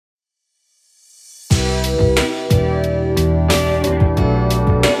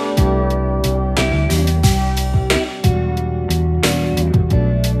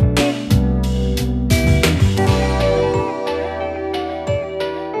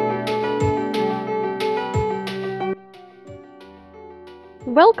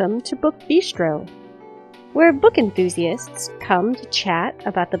Welcome to Book Bistro, where book enthusiasts come to chat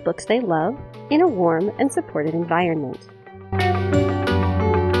about the books they love in a warm and supportive environment.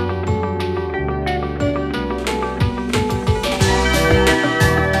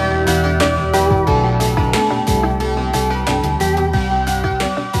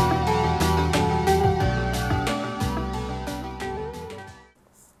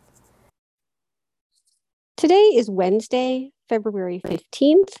 Today is Wednesday, February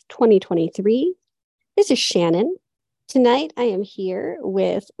 15th, 2023. This is Shannon. Tonight I am here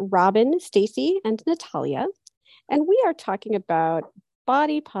with Robin, Stacy, and Natalia, and we are talking about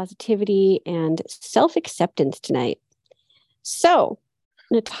body positivity and self-acceptance tonight. So,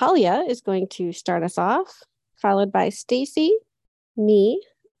 Natalia is going to start us off, followed by Stacy, me,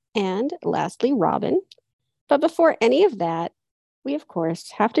 and lastly, Robin. But before any of that, we, of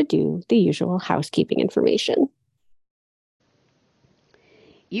course, have to do the usual housekeeping information.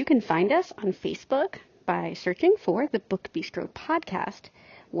 You can find us on Facebook by searching for the Book Bistro podcast.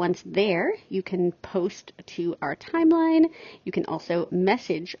 Once there, you can post to our timeline. You can also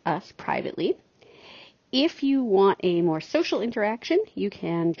message us privately. If you want a more social interaction, you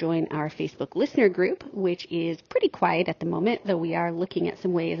can join our Facebook listener group, which is pretty quiet at the moment, though we are looking at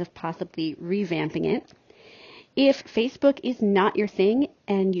some ways of possibly revamping it. If Facebook is not your thing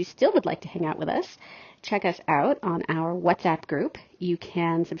and you still would like to hang out with us, check us out on our WhatsApp group. You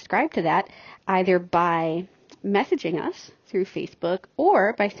can subscribe to that either by messaging us through Facebook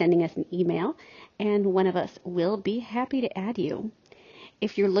or by sending us an email, and one of us will be happy to add you.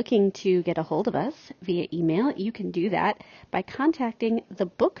 If you're looking to get a hold of us via email, you can do that by contacting the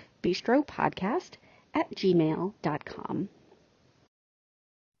Book Bistro Podcast at gmail.com.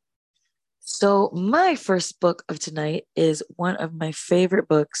 So my first book of tonight is one of my favorite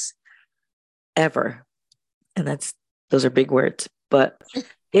books ever. And those are big words, but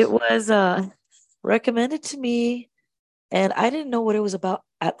it was recommended to me and I didn't know what it was about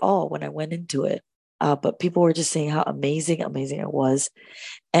at all when I went into it. But people were just saying how amazing it was.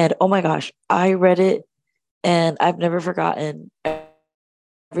 And oh my gosh, I read it and I've never forgotten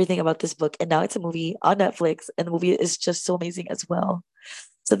everything about this book. And now it's a movie on Netflix and the movie is just so amazing as well.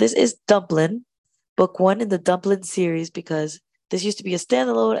 So this is Dumplin', book one in the Dumplin' series, because this used to be a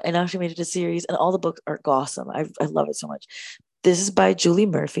standalone and now she made it a series and all the books are awesome. I love it so much. This is by Julie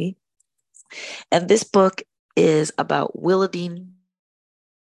Murphy. And this book is about Willadine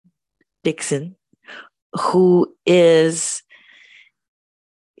Dixon,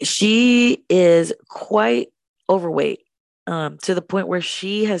 she is quite overweight, to the point where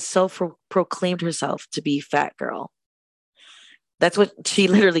she has self-proclaimed herself to be fat girl. That's what she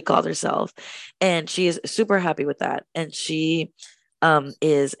literally called herself. And she is super happy with that. And she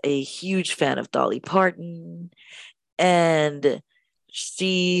is a huge fan of Dolly Parton. And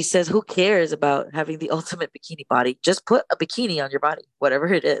she says, who cares about having the ultimate bikini body? Just put a bikini on your body,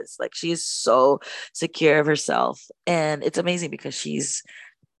 whatever it is. Like, she is so secure of herself. And it's amazing because she's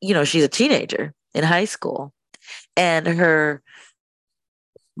a teenager in high school. And her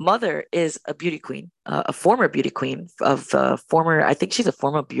mother is a beauty queen, a former beauty queen I think she's a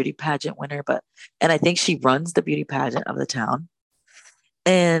former beauty pageant winner, and I think she runs the beauty pageant of the town.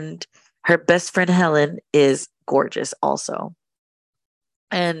 And her best friend Helen is gorgeous also,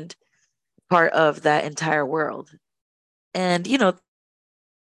 and part of that entire world. And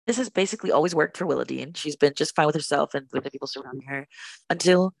this has basically always worked for Willadine. She's been just fine with herself and with the people surrounding her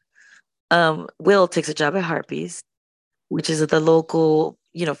until Will takes a job at Harpies, which is the local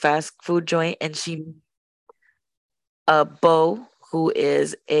fast food joint, and Bo, who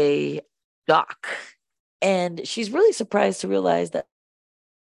is a doc, and she's really surprised to realize that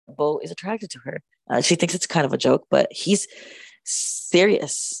Bo is attracted to her. She thinks it's kind of a joke, but he's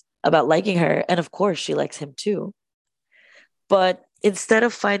serious about liking her, and of course she likes him too. But instead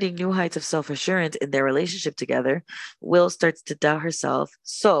of finding new heights of self-assurance in their relationship together, Will starts to doubt herself.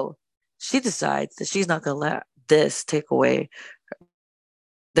 So she decides that she's not going to let this take away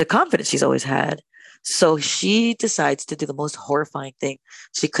the confidence she's always had. So she decides to do the most horrifying thing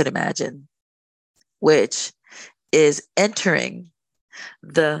she could imagine, which is entering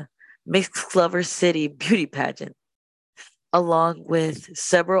the Mixed Clover City beauty pageant along with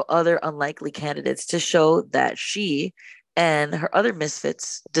several other unlikely candidates to show that she and her other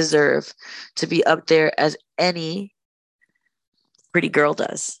misfits deserve to be up there as any pretty girl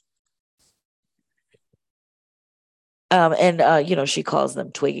does. She calls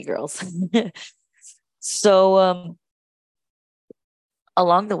them Twiggy girls. So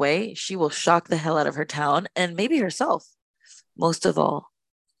along the way, she will shock the hell out of her town and maybe herself, most of all.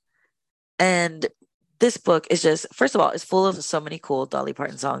 And this book is just, first of all, it's full of so many cool Dolly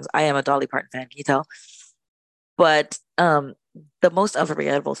Parton songs. I am a Dolly Parton fan, can you tell? But the most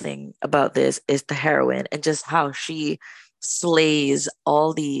unforgettable thing about this is the heroine and just how she slays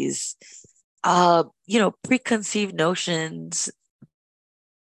all these preconceived notions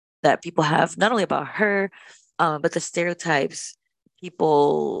that people have, not only about her, but the stereotypes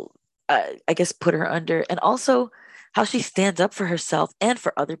people, I guess, put her under, and also how she stands up for herself and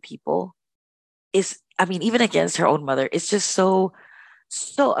for other people. Is, I mean, even against her own mother, it's just so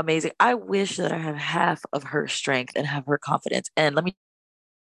amazing. I wish that I have half of her strength and have her confidence. And let me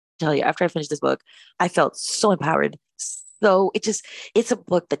tell you, after I finished this book, I felt so empowered. So it's a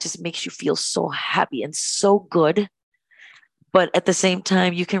book that just makes you feel so happy and so good. But at the same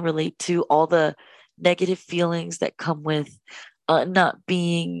time, you can relate to all the negative feelings that come with not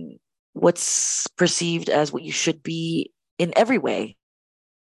being what's perceived as what you should be in every way.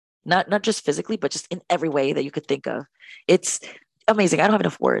 Not just physically, but just in every way that you could think of. It's amazing. I don't have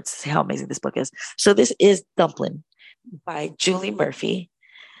enough words to say how amazing this book is. So this is Dumplin' by Julie Murphy.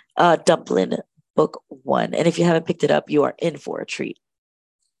 Dumplin' book 1. And if you haven't picked it up, you are in for a treat.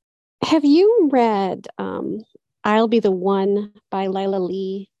 Have you read I'll Be the One by Lila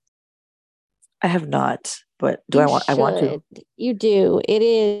Lee? I have not, but I want to. You do.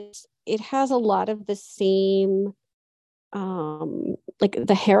 It has a lot of the same, like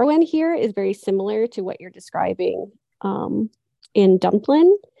the heroine here is very similar to what you're describing in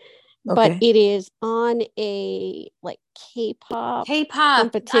Dumplin'. Okay. But it is on a like K-pop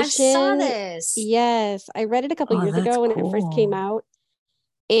competition. I saw this. Yes, I read it a couple years ago when it first came out,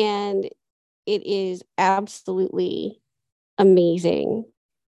 and it is absolutely amazing.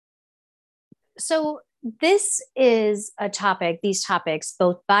 So this is a topic, these topics,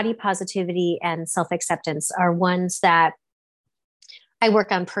 both body positivity and self-acceptance, are ones that I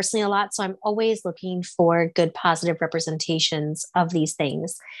work on personally a lot. So I'm always looking for good positive representations of these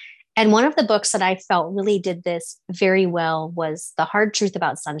things. And one of the books that I felt really did this very well was The Hard Truth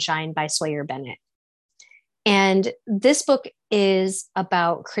About Sunshine by Sawyer Bennett. And this book is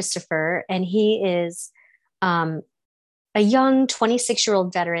about Christopher, and he is a young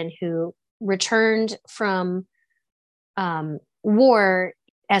 26-year-old veteran who returned from war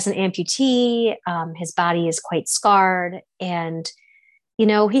as an amputee. His body is quite scarred, and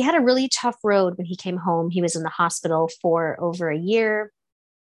he had a really tough road when he came home. He was in the hospital for over a year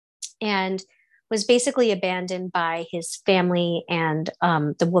and was basically abandoned by his family and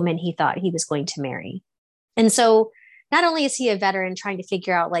the woman he thought he was going to marry. And so not only is he a veteran trying to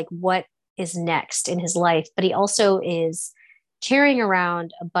figure out like what is next in his life, but he also is carrying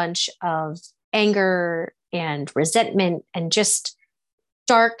around a bunch of anger and resentment and just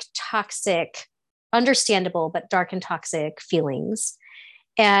dark, toxic, understandable, but dark and toxic feelings.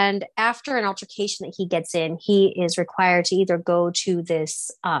 And after an altercation that he gets in, he is required to either go to this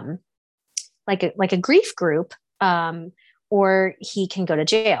like a grief group, or he can go to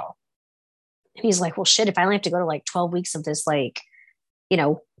jail. And he's like, well, shit, if I only have to go to like 12 weeks of this,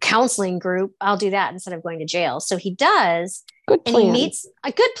 counseling group, I'll do that instead of going to jail. So he does. Good plan. And he meets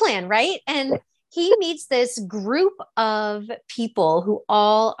a good plan, right? And he meets this group of people who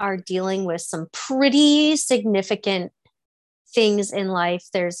all are dealing with some pretty significant things in life.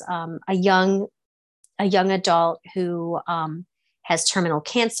 There's a young adult who has terminal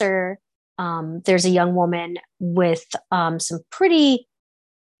cancer. There's a young woman with some pretty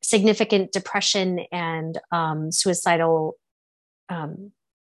significant depression and suicidal,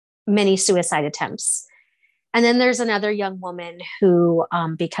 many suicide attempts. And then there's another young woman who,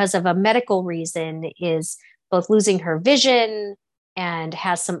 because of a medical reason, is both losing her vision and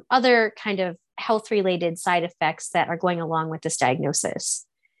has some other kind of health-related side effects that are going along with this diagnosis.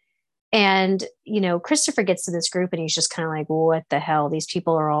 And, Christopher gets to this group and he's just kind of like, what the hell? These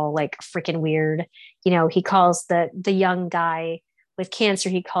people are all like freaking weird. He calls the young guy with cancer,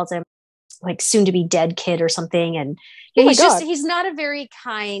 he calls him like soon to be dead kid or something. And he's not a very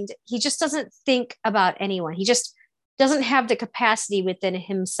kind, he just doesn't think about anyone. He just doesn't have the capacity within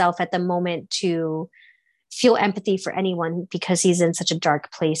himself at the moment to feel empathy for anyone because he's in such a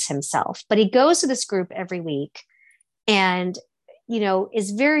dark place himself. But he goes to this group every week and,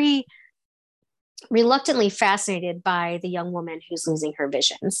 is very reluctantly fascinated by the young woman who's losing her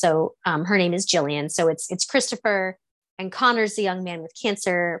vision. So her name is Jillian. So it's Christopher, and Connor's the young man with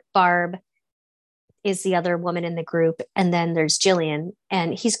cancer. Barb is the other woman in the group. And then there's Jillian,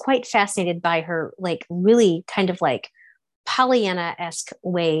 and he's quite fascinated by her, like really kind of like Pollyanna-esque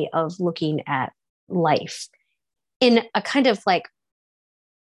way of looking at life in a kind of like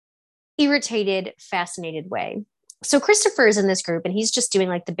irritated, fascinated way. So Christopher is in this group and he's just doing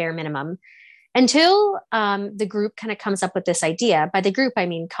like the bare minimum. until the group kind of comes up with this idea. By the group, I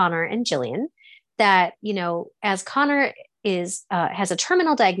mean Connor and Jillian, that, as Connor has a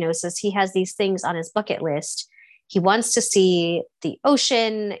terminal diagnosis, he has these things on his bucket list. He wants to see the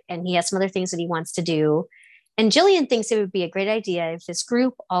ocean, and he has some other things that he wants to do. And Jillian thinks it would be a great idea if this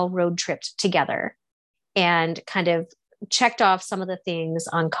group all road tripped together and kind of checked off some of the things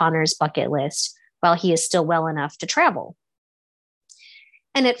on Connor's bucket list while he is still well enough to travel.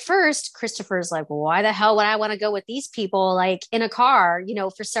 And at first, Christopher's like, well, why the hell would I want to go with these people, like in a car,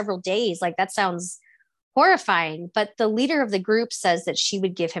 for several days? Like, that sounds horrifying. But the leader of the group says that she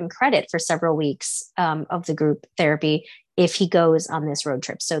would give him credit for several weeks of the group therapy if he goes on this road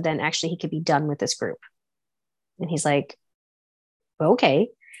trip. So then actually he could be done with this group. And he's like, okay.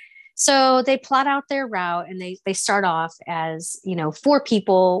 So they plot out their route, and they start off as, 4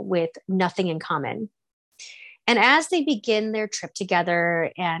 people with nothing in common. And as they begin their trip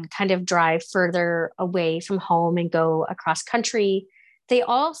together and kind of drive further away from home and go across country, they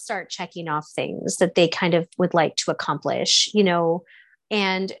all start checking off things that they kind of would like to accomplish,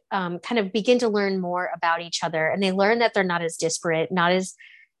 and kind of begin to learn more about each other. And they learn that they're not as disparate, not as,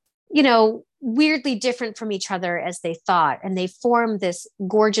 weirdly different from each other as they thought. And they form this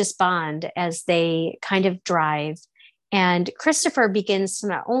gorgeous bond as they kind of drive. And Christopher begins to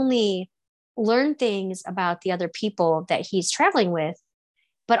not only learn things about the other people that he's traveling with,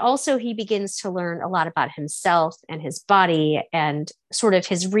 but also he begins to learn a lot about himself and his body and sort of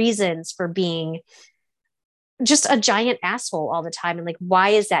his reasons for being just a giant asshole all the time. And like, why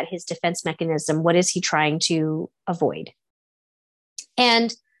is that his defense mechanism? What is he trying to avoid?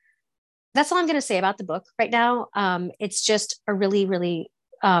 And that's all I'm going to say about the book right now. It's just a really, really,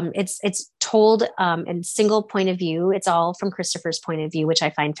 it's told in single point of view. It's all from Christopher's point of view, which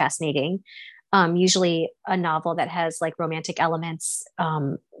I find fascinating. Usually a novel that has like romantic elements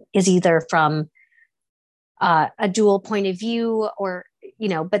is either from a dual point of view or,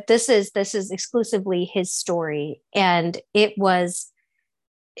 but this is exclusively his story. And it's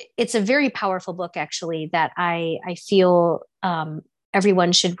a very powerful book, actually, that I feel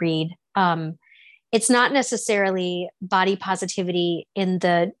everyone should read. It's not necessarily body positivity in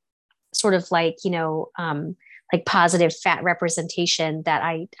the sort of like, like positive fat representation that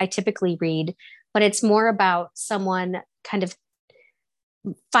I typically read, but it's more about someone kind of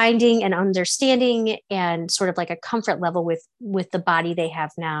finding and understanding and sort of like a comfort level with the body they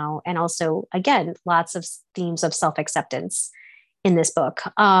have now. And also, again, lots of themes of self-acceptance in this book.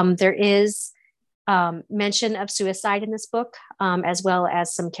 There is mention of suicide in this book, as well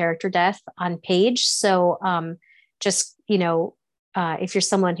as some character death on page. So just, if you're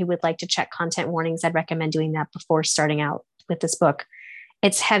someone who would like to check content warnings, I'd recommend doing that before starting out with this book.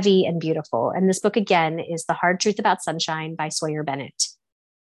 It's heavy and beautiful. And this book, again, is The Hard Truth About Sunshine by Sawyer Bennett.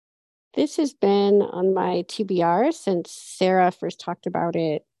 This has been on my TBR since Sarah first talked about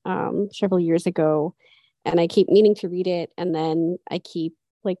it several years ago. And I keep meaning to read it. And then I keep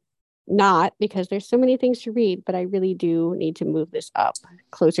not, because there's so many things to read, but I really do need to move this up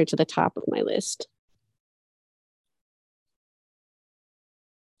closer to the top of my list.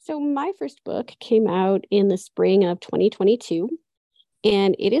 So my first book came out in the spring of 2022,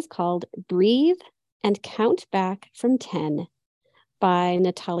 and it is called Breathe and Count Back from 10 by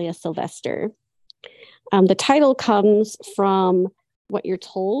Natalia Sylvester. The title comes from what you're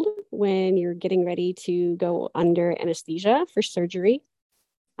told when you're getting ready to go under anesthesia for surgery.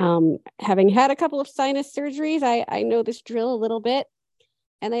 Having had a couple of sinus surgeries, I know this drill a little bit.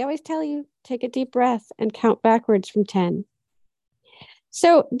 And they always tell you, take a deep breath and count backwards from 10.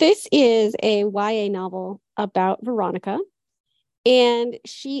 So this is a YA novel about Veronica. And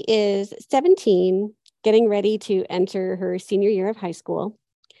she is 17, getting ready to enter her senior year of high school.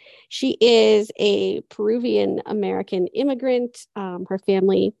 She is a Peruvian American immigrant. Her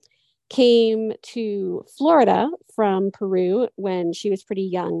family came to Florida from Peru when she was pretty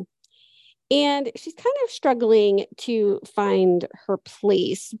young. And she's kind of struggling to find her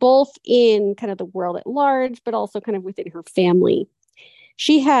place, both in kind of the world at large, but also kind of within her family.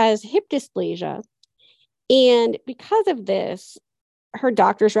 She has hip dysplasia. And because of this, her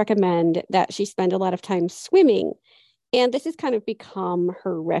doctors recommend that she spend a lot of time swimming. And this has kind of become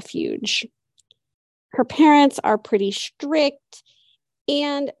her refuge. Her parents are pretty strict.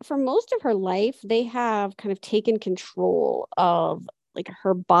 And for most of her life, they have kind of taken control of like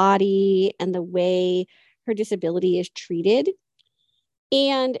her body and the way her disability is treated.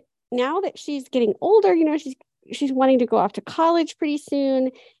 And now that she's getting older, she's wanting to go off to college pretty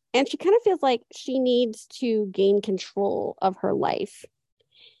soon. And she kind of feels like she needs to gain control of her life.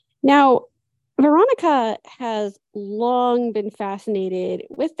 Now, Veronica has long been fascinated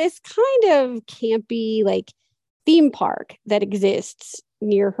with this kind of campy, like, theme park that exists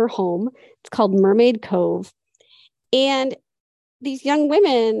near her home. It's called Mermaid Cove. And these young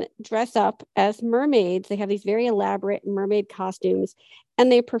women dress up as mermaids. They have these very elaborate mermaid costumes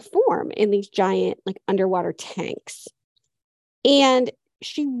and they perform in these giant, like, underwater tanks. And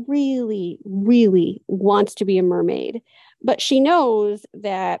she really, really wants to be a mermaid, but she knows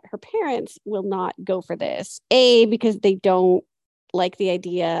that her parents will not go for this. A, because they don't like the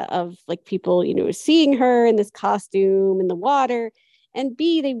idea of, like, people, seeing her in this costume in the water. And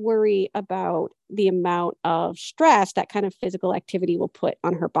B, they worry about the amount of stress that kind of physical activity will put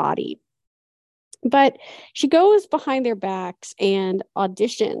on her body. But she goes behind their backs and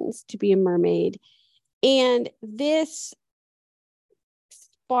auditions to be a mermaid. And this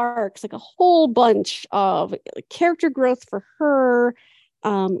sparks like a whole bunch of character growth for her,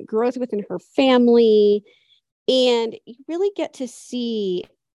 growth within her family. And you really get to see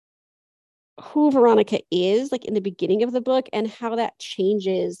who Veronica is, like, in the beginning of the book, and how that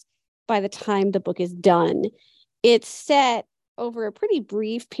changes by the time the book is done. It's set over a pretty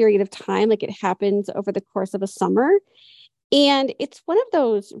brief period of time, like it happens over the course of a summer. And it's one of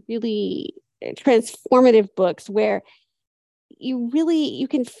those really transformative books where you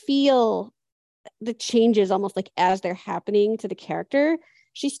can feel the changes almost like as they're happening to the character.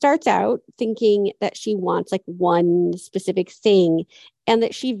 She starts out thinking that she wants like one specific thing and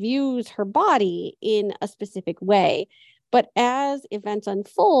that she views her body in a specific way. But as events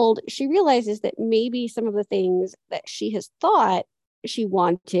unfold, she realizes that maybe some of the things that she has thought she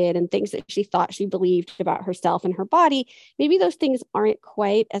wanted and things that she thought she believed about herself and her body, maybe those things aren't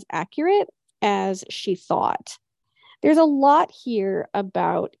quite as accurate as she thought. There's a lot here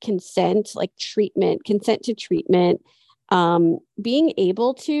about consent, like treatment, consent to treatment, being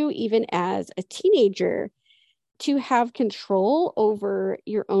able to, even as a teenager, to have control over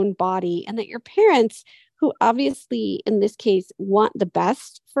your own body, and that your parents, who obviously in this case want the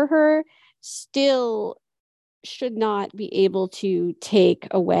best for her, still should not be able to take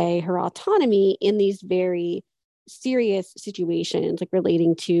away her autonomy in these very serious situations, like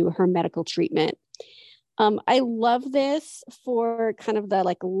relating to her medical treatment. I love this for kind of the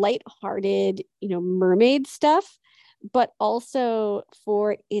like lighthearted, mermaid stuff, but also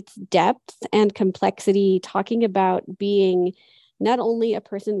for its depth and complexity, talking about being not only a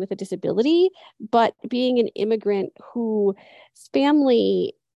person with a disability, but being an immigrant whose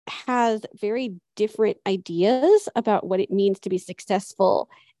family has very different ideas about what it means to be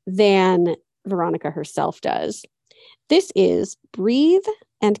successful than Veronica herself does. This is Breathe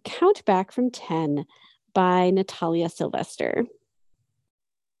and Count Back from 10 by Natalia Sylvester.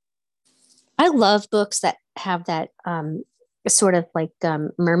 I love books that have that sort of like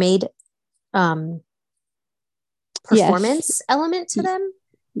mermaid performance element to them.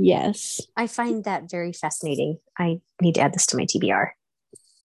 Yes. I find that very fascinating. I need to add this to my TBR.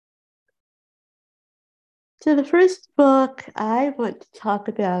 So the first book I want to talk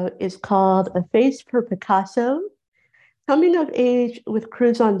about is called A Face for Picasso, Coming of Age with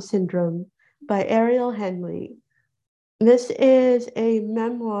Cruzon Syndrome by Ariel Henley. This is a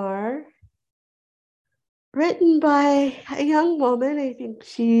memoir written by a young woman, I think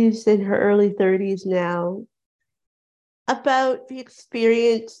she's in her early 30s now, about the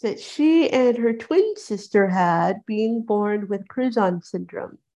experience that she and her twin sister had being born with Cruzon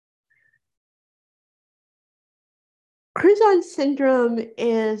syndrome. Cruzon syndrome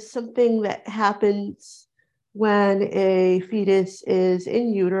is something that happens when a fetus is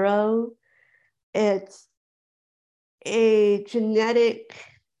in utero. It's a genetic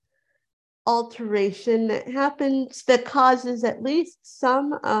alteration that happens that causes at least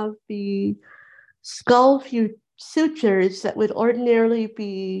some of the skull sutures that would ordinarily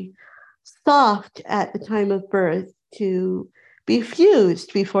be soft at the time of birth to be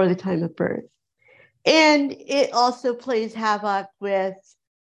fused before the time of birth. And it also plays havoc with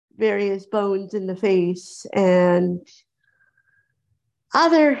various bones in the face and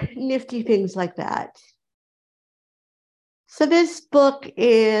other nifty things like that. So this book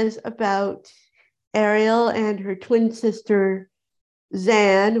is about Ariel and her twin sister,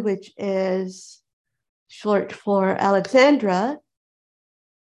 Zan, which is short for Alexandra,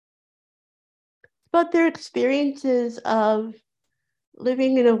 about their experiences of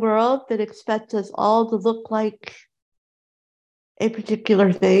living in a world that expects us all to look like a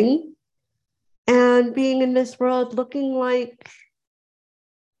particular thing, and being in this world looking like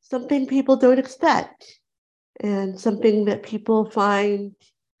something people don't expect, and something that people find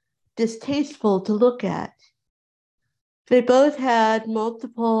distasteful to look at. They both had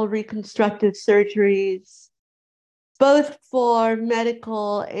multiple reconstructive surgeries, both for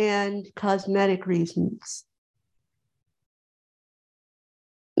medical and cosmetic reasons.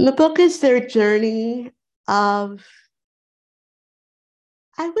 And the book is their journey of,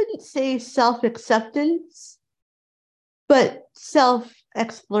 I wouldn't say self-acceptance, but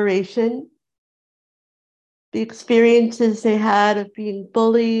self-exploration. The experiences they had of being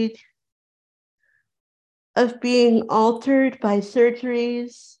bullied, of being altered by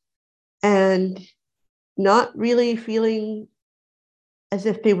surgeries, and not really feeling as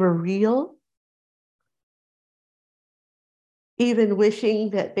if they were real, even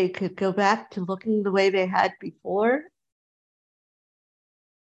wishing that they could go back to looking the way they had before.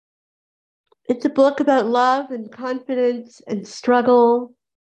 It's a book about love and confidence and struggle.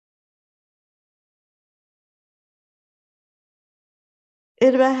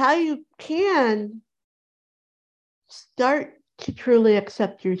 And about how you can start to truly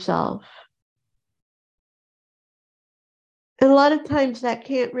accept yourself. And a lot of times that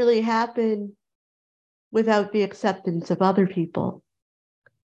can't really happen without the acceptance of other people.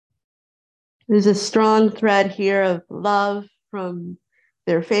 There's a strong thread here of love from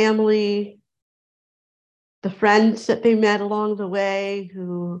their family, the friends that they met along the way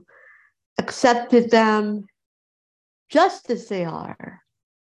who accepted them just as they are.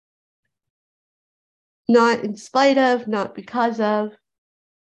 Not in spite of, not because of,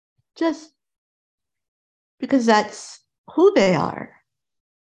 just because that's who they are.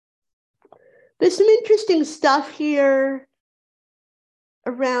 There's some interesting stuff here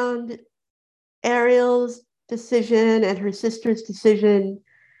around Ariel's decision and her sister's decision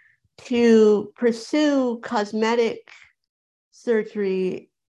to pursue cosmetic surgery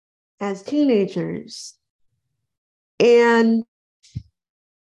as teenagers and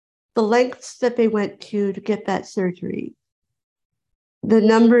the lengths that they went to get that surgery, the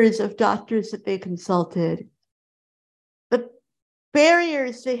numbers of doctors that they consulted, the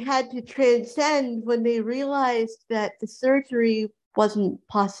barriers they had to transcend when they realized that the surgery wasn't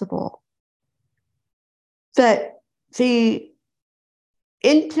possible, that the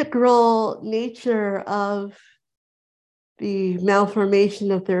integral nature of the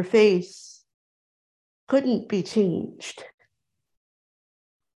malformation of their face couldn't be changed.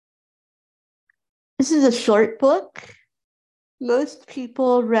 This is a short book. Most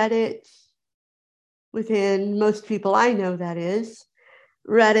people read it most people I know, that is,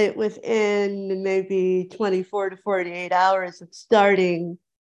 read it within maybe 24 to 48 hours of starting.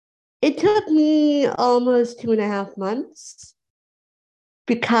 It took me almost 2.5 months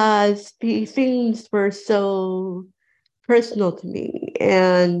because the things were so personal to me.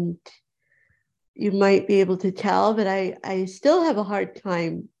 And you might be able to tell that I still have a hard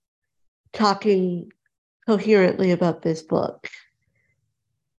time talking coherently about this book.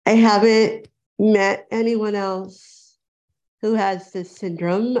 I haven't met anyone else who has this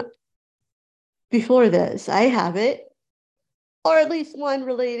syndrome before this. I have it, or at least one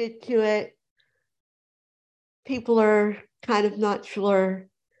related to it. People are kind of not sure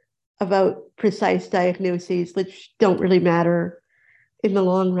about precise diagnoses, which don't really matter in the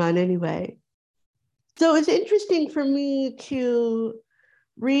long run anyway. So it's interesting for me to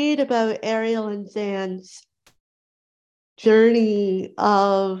read about Ariel and Zan's journey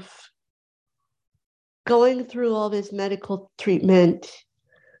of going through all this medical treatment,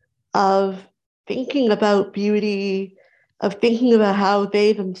 of thinking about beauty, of thinking about how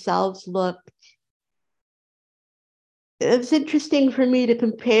they themselves looked. It's interesting for me to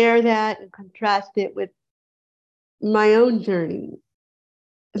compare that and contrast it with my own journey.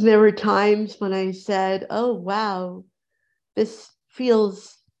 There were times when I said, oh, wow, this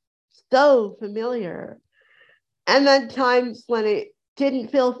feels so familiar. And then times when it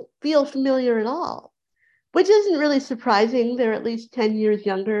didn't feel familiar at all, which isn't really surprising. They're at least 10 years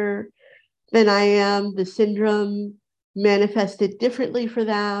younger than I am. The syndrome manifested differently for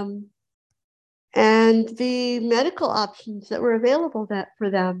them. And the medical options that were available for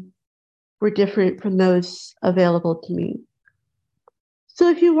them were different from those available to me. So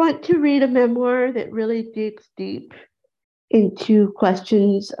if you want to read a memoir that really digs deep into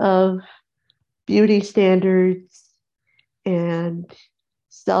questions of beauty standards and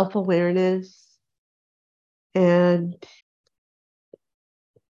self-awareness and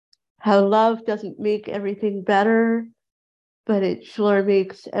how love doesn't make everything better, but it sure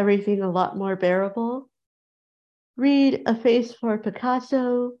makes everything a lot more bearable, read A Face for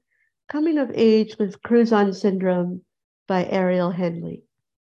Picasso, Coming of Age with Cruzon Syndrome by Ariel Henley.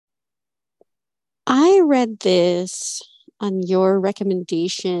 I read this on your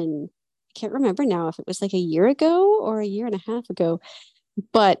recommendation can't remember now if it was like a year ago or a year and a half ago,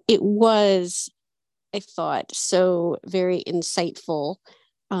 but it was, I thought, so very insightful,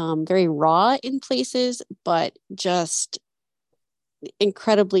 very raw in places, but just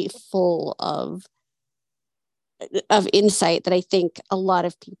incredibly full of insight that I think a lot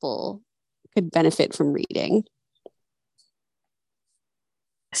of people could benefit from reading.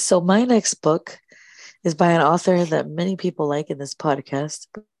 So my next book is by an author that many people like in this podcast.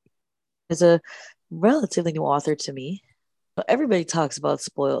 It's a relatively new author to me. Everybody talks about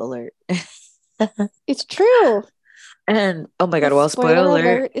Spoil Alert. It's true. And oh my God, The well, Spoiler Alert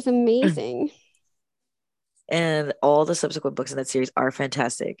alert is amazing. and all the subsequent books in that series are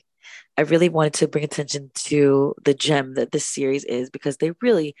fantastic. I really wanted to bring attention to the gem that this series is because they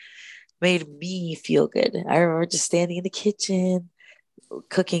really made me feel good. I remember just standing in the kitchen,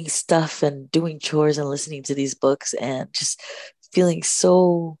 cooking stuff and doing chores and listening to these books and just feeling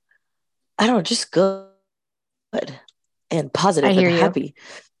so, I don't know, just good and I positive and hear you. happy.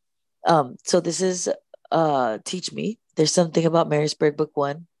 So this is Teach Me. There's Something About Marysburg, Book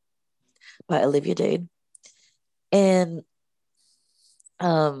 1 by Olivia Dade. And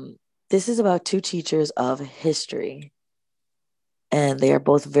this is about two teachers of history. And they are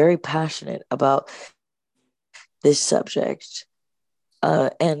both very passionate about this subject.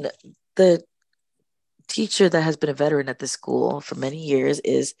 And the teacher that has been a veteran at this school for many years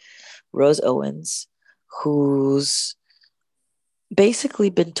is Rose Owens, who's basically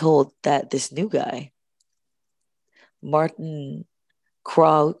been told that this new guy, Martin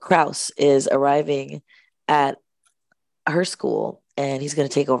Kraus, is arriving at her school and he's going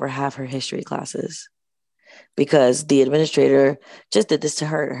to take over half her history classes because the administrator just did this to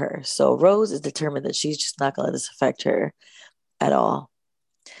hurt her. So Rose is determined that she's just not going to let this affect her at all.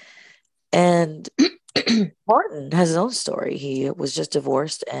 And Martin has his own story. He was just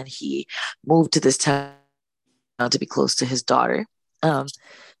divorced and he moved to this town to be close to his daughter,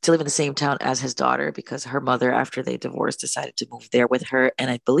 to live in the same town as his daughter because her mother, after they divorced, decided to move there with her.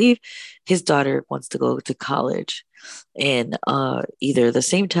 And I believe his daughter wants to go to college in either the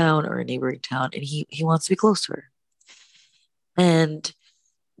same town or a neighboring town, and he wants to be close to her. And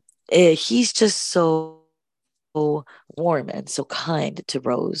he's just so warm and so kind to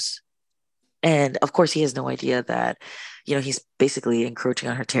Rose. And of course, he has no idea that, he's basically encroaching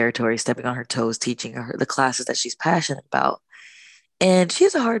on her territory, stepping on her toes, teaching her the classes that she's passionate about. And she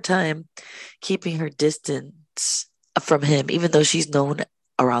has a hard time keeping her distance from him, even though she's known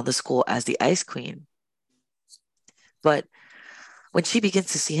around the school as the Ice Queen. But when she begins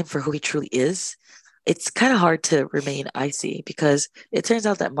to see him for who he truly is, it's kind of hard to remain icy because it turns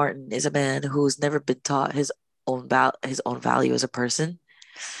out that Martin is a man who's never been taught his own value as a person.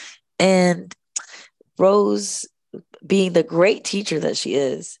 And Rose, being the great teacher that she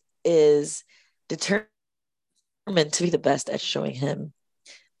is determined to be the best at showing him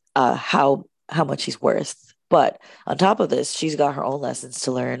how much he's worth. But on top of this, she's got her own lessons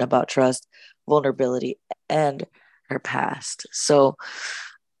to learn about trust, vulnerability, and her past. So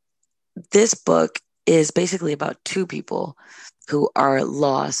this book is basically about two people who are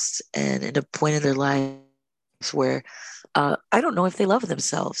lost and in a point in their lives where I don't know if they love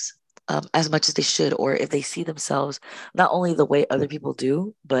themselves as much as they should, or if they see themselves not only the way other people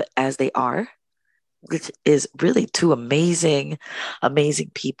do, but as they are, which is really two amazing,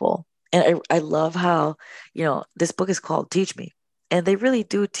 amazing people. And I love how, this book is called Teach Me. And they really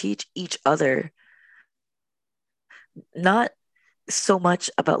do teach each other, not so much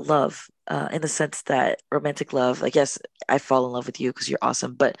about love in the sense that romantic love, I guess I fall in love with you because you're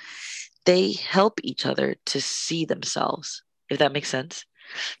awesome, but they help each other to see themselves, if that makes sense.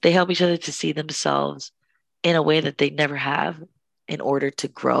 They help each other to see themselves in a way that they never have in order to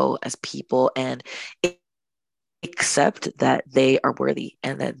grow as people and accept that they are worthy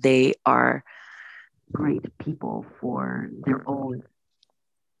and that they are great people for their own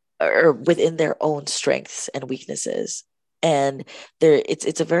or within their own strengths and weaknesses. And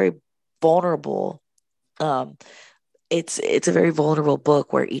it's a very vulnerable it's a very vulnerable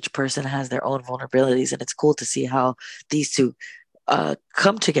book where each person has their own vulnerabilities, and it's cool to see how these two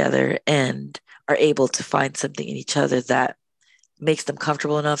come together and are able to find something in each other that makes them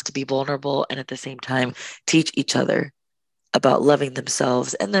comfortable enough to be vulnerable and at the same time teach each other about loving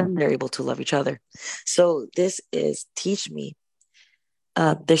themselves, and then they're able to love each other. So this is Teach Me.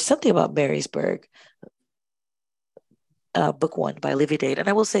 There's Something About Marysburg, book 1 by Olivia Dade. And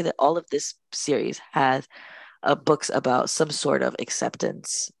I will say that all of this series has books about some sort of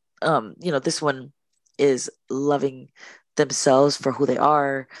acceptance. This one is loving themselves for who they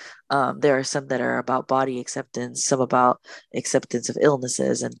are. There are some that are about body acceptance, some about acceptance of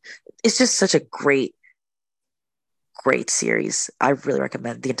illnesses, and it's just such a great series. I really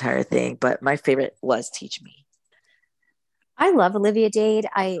recommend the entire thing, but my favorite was Teach Me. I love Olivia Dade.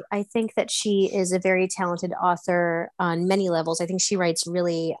 I think that she is a very talented author on many levels. I think she writes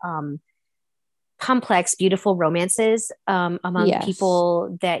really complex, beautiful romances among Yes.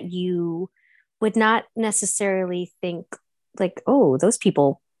 people that you would not necessarily think, like, oh, those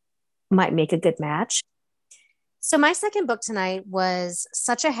people might make a good match. So my second book tonight was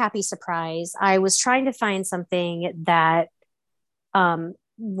such a happy surprise. I was trying to find something that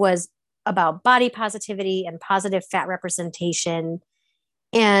was about body positivity and positive fat representation.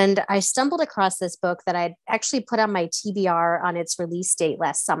 And I stumbled across this book that I'd actually put on my TBR on its release date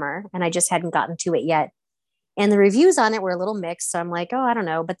last summer, and I just hadn't gotten to it yet. And the reviews on it were a little mixed. So I'm like, oh, I don't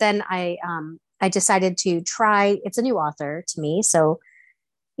know. But then I decided to try. It's a new author to me, so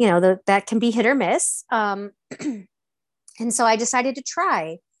that can be hit or miss. And so I decided to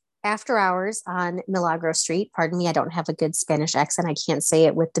try After Hours on Milagro Street. Pardon me, I don't have a good Spanish accent. I can't say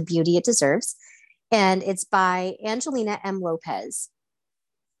it with the beauty it deserves. And it's by Angelina M. Lopez.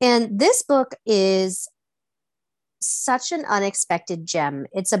 And this book is such an unexpected gem.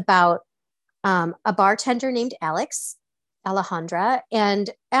 It's about a bartender named Alejandra. And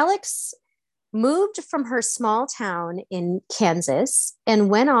Alex moved from her small town in Kansas and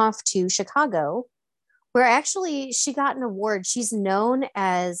went off to Chicago, where actually she got an award. She's known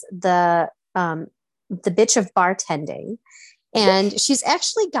as the bitch of bartending, and she's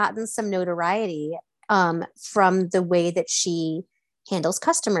actually gotten some notoriety from the way that she handles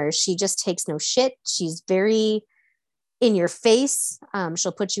customers. She just takes no shit. She's very in your face.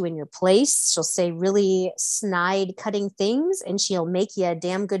 She'll put you in your place. She'll say really snide, cutting things, and she'll make you a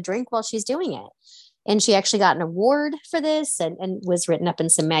damn good drink while she's doing it. And she actually got an award for this and was written up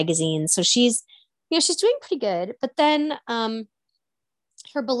in some magazines. So she's doing pretty good. But then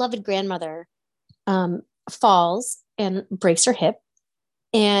her beloved grandmother falls and breaks her hip.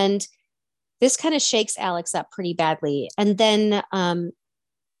 And this kind of shakes Alex up pretty badly. And then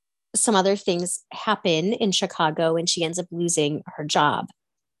some other things happen in Chicago, and she ends up losing her job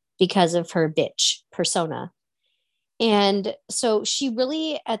because of her bitch persona. And so she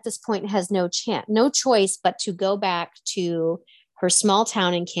really, at this point, has no choice but to go back to her small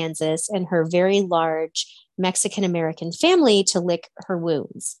town in Kansas and her very large Mexican American family to lick her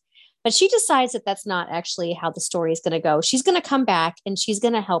wounds. But she decides that that's not actually how the story is going to go. She's going to come back and she's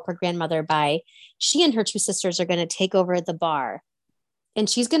going to help her grandmother she and her two sisters are going to take over the bar. And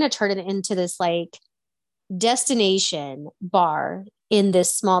she's going to turn it into this like destination bar in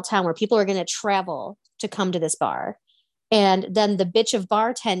this small town where people are going to travel to come to this bar. And then the bitch of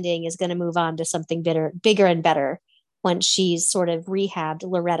bartending is going to move on to something bigger and better once she's sort of rehabbed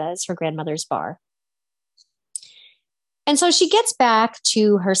Loretta's, her grandmother's bar. And so she gets back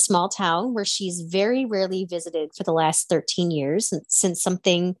to her small town where she's very rarely visited for the last 13 years since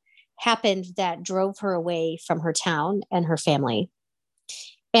something happened that drove her away from her town and her family.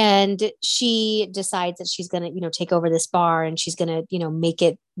 And she decides that she's going to, take over this bar, and she's going to, make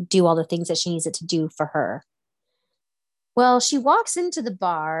it do all the things that she needs it to do for her. Well, she walks into the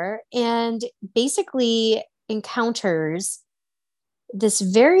bar and basically encounters this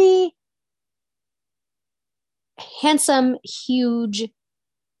very handsome, huge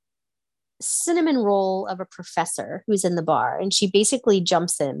cinnamon roll of a professor who's in the bar. And she basically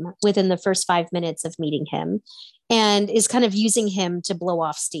jumps him within the first 5 minutes of meeting him and is kind of using him to blow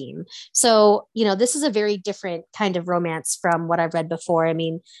off steam. So, this is a very different kind of romance from what I've read before. I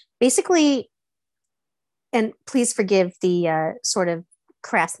mean, basically, and please forgive the sort of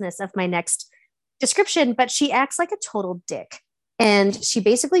crassness of my next description, but she acts like a total dick. And she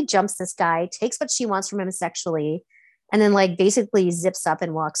basically jumps this guy, takes what she wants from him sexually, and then basically zips up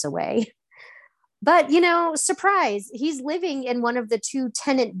and walks away. But, surprise, he's living in one of the 2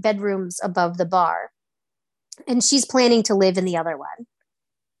 tenant bedrooms above the bar. And she's planning to live in the other one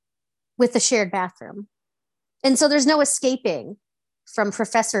with the shared bathroom. And so there's no escaping from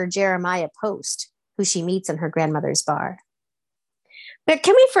Professor Jeremiah Post, who she meets in her grandmother's bar. But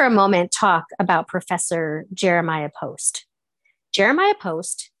can we for a moment talk about Professor Jeremiah Post? Jeremiah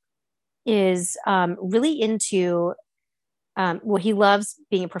Post is really into, he loves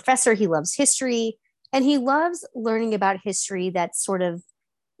being a professor, he loves history, and he loves learning about history that's sort of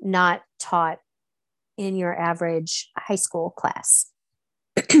not taught in your average high school class.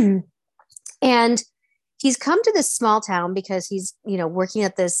 And he's come to this small town because he's, working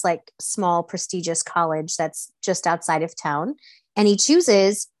at this small prestigious college that's just outside of town. And he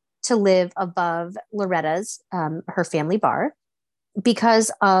chooses to live above Loretta's, her family bar,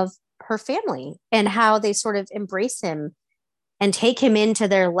 because of her family and how they sort of embrace him and take him into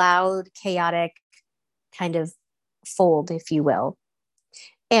their loud, chaotic kind of fold, if you will.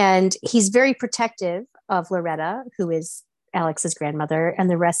 And he's very protective of Loretta, who is Alex's grandmother, and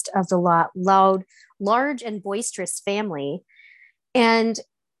the rest of the loud, large, and boisterous family. And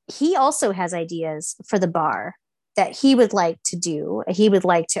he also has ideas for the bar that he would like to do. He would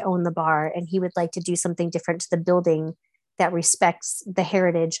like to own the bar, and he would like to do something different to the building that respects the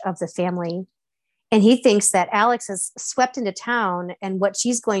heritage of the family. And he thinks that Alex has swept into town, and what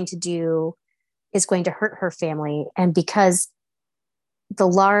she's going to do is going to hurt her family. And because the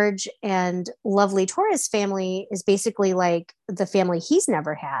large and lovely Torres family is basically like the family he's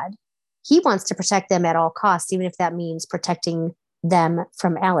never had, he wants to protect them at all costs, even if that means protecting them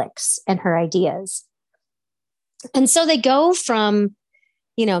from Alex and her ideas. And so they go from,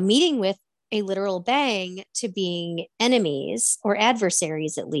 meeting with a literal bang to being enemies, or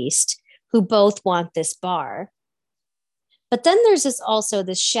adversaries at least, who both want this bar. But then there's also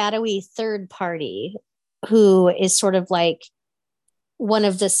this shadowy third party who is sort of like one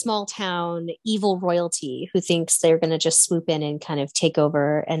of the small town evil royalty who thinks they're going to just swoop in and kind of take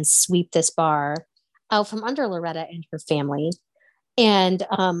over and sweep this bar out from under Loretta and her family. And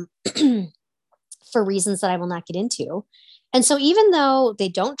for reasons that I will not get into. And so even though they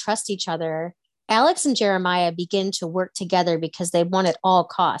don't trust each other, Alex and Jeremiah begin to work together because they want at all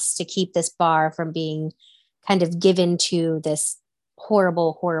costs to keep this bar from being kind of given to this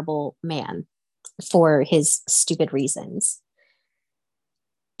horrible, horrible man for his stupid reasons.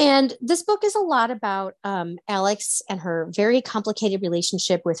 And this book is a lot about Alex and her very complicated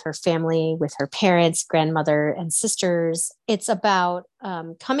relationship with her family, with her parents, grandmother, and sisters. It's about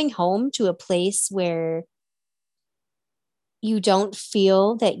coming home to a place where you don't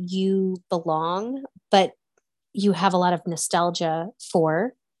feel that you belong, but you have a lot of nostalgia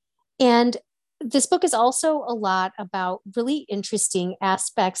for. And this book is also a lot about really interesting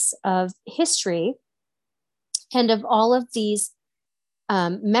aspects of history and of all of these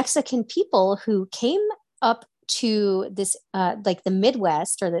Mexican people who came up to this, like the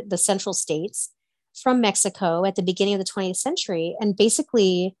Midwest or the central states from Mexico at the beginning of the 20th century, and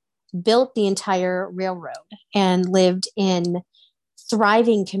basically built the entire railroad and lived in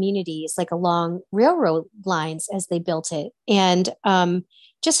thriving communities like along railroad lines as they built it. And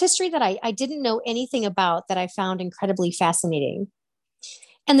just history that I didn't know anything about, that I found incredibly fascinating.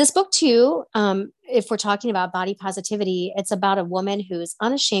 And this book too, if we're talking about body positivity, it's about a woman who's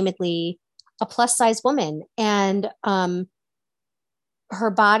unashamedly a plus size woman. And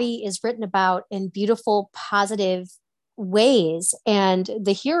her body is written about in beautiful, positive ways. And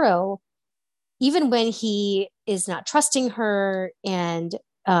the hero, even when he is not trusting her and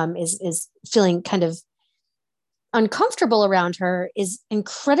is feeling kind of uncomfortable around her, is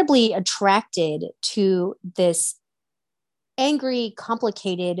incredibly attracted to this angry,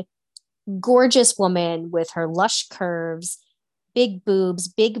 complicated, gorgeous woman with her lush curves, big boobs,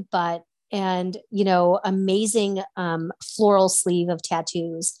 big butt, and, amazing floral sleeve of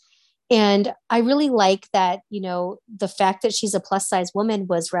tattoos. And I really like that, the fact that she's a plus size woman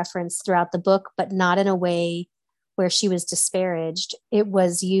was referenced throughout the book, but not in a way where she was disparaged. It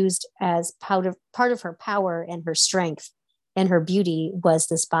was used as part of her power and her strength, and her beauty was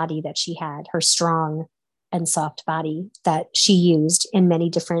this body that she had, her strong and soft body that she used in many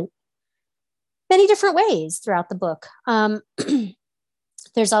different ways throughout the book.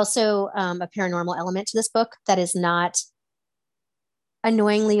 There's also a paranormal element to this book that is not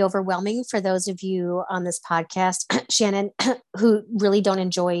annoyingly overwhelming for those of you on this podcast, Shannon, who really don't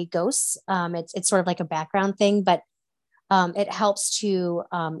enjoy ghosts. It's sort of like a background thing, but it helps to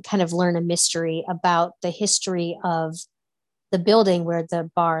kind of learn a mystery about the history of the building where the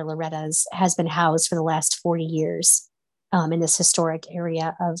bar Loretta's has been housed for the last 40 years in this historic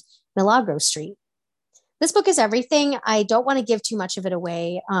area of Milagro Street. This book is everything. I don't want to give too much of it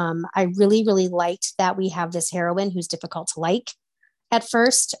away. I really, really liked that we have this heroine who's difficult to like at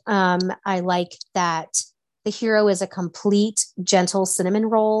first. I like that the hero is a complete, gentle cinnamon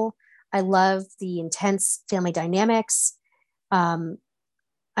roll. I love the intense family dynamics.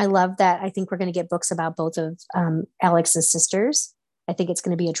 I love that. I think we're going to get books about both of Alex's sisters. I think it's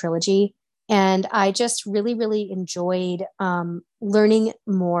going to be a trilogy. And I just really, really enjoyed learning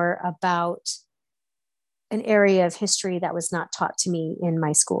more about an area of history that was not taught to me in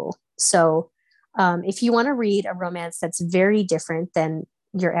my school. So if you want to read a romance that's very different than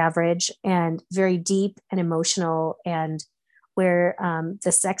your average and very deep and emotional, and where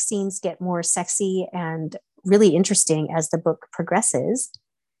the sex scenes get more sexy and really interesting as the book progresses,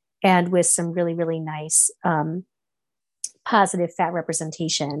 and with some really, really nice positive fat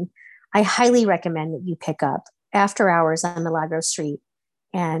representation. I highly recommend that you pick up After Hours on Milagro Street,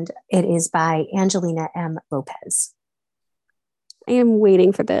 and it is by Angelina M. Lopez. I am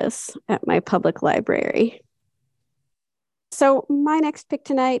waiting for this at my public library. So my next pick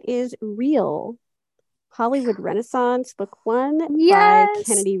tonight is Real, Hollywood Renaissance, Book 1 by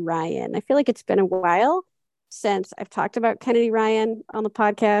Kennedy Ryan. I feel like it's been a while since I've talked about Kennedy Ryan on the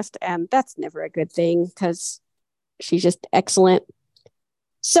podcast, and that's never a good thing because she's just excellent.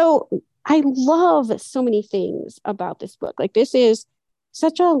 So I love so many things about this book. Like, this is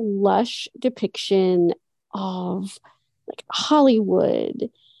such a lush depiction of like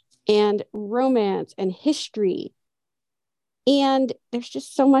Hollywood and romance and history. And there's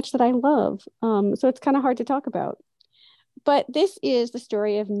just so much that I love. So it's kind of hard to talk about. But this is the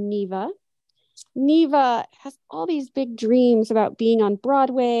story of Neva. Neva has all these big dreams about being on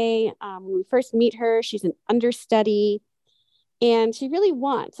Broadway. When we first meet her, she's an understudy. And she really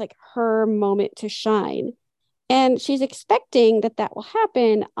wants like her moment to shine. And she's expecting that that will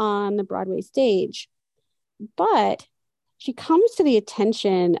happen on the Broadway stage. But she comes to the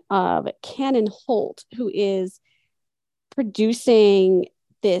attention of Cannon Holt, who is producing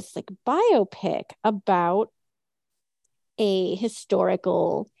this like biopic about a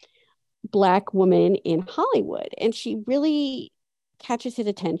historical Black woman in Hollywood. And she really catches his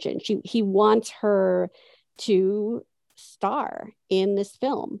attention. He wants her to star in this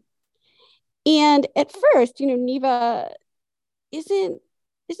film. And at first, Neva isn't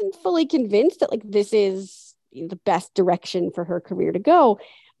fully convinced that like this is the best direction for her career to go.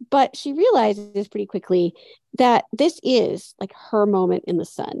 But she realizes pretty quickly that this is like her moment in the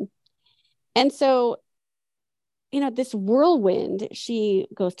sun. And so, this whirlwind, she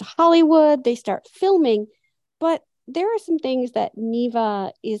goes to Hollywood, they start filming, but there are some things that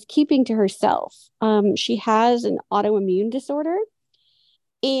Neva is keeping to herself. She has an autoimmune disorder,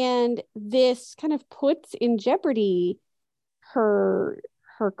 and this kind of puts in jeopardy her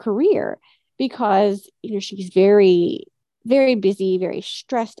career because, she's very, very busy, very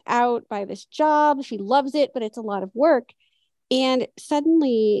stressed out by this job. She loves it, but it's a lot of work. And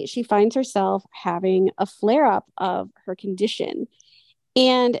suddenly she finds herself having a flare up of her condition.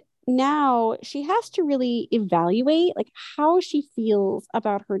 And now she has to really evaluate like how she feels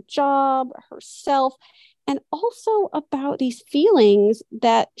about her job, herself, and also about these feelings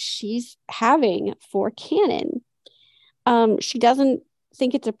that she's having for Cannon. She doesn't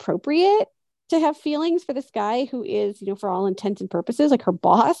think it's appropriate to have feelings for this guy who is, for all intents and purposes, like her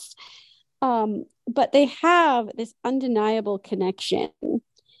boss. But they have this undeniable connection.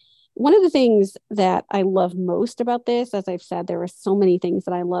 One of the things that I love most about this, as I've said, there are so many things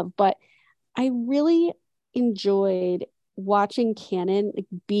that I love, but I really enjoyed watching Cannon like,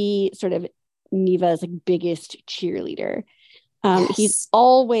 be sort of Neva's like biggest cheerleader. He's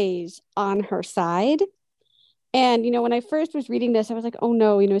always on her side. And, when I first was reading this, I was like, oh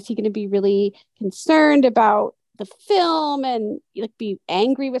no, is he going to be really concerned about the film and like be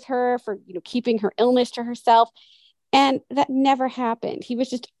angry with her for, keeping her illness to herself? And that never happened. He was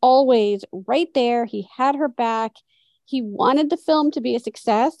just always right there. He had her back. He wanted the film to be a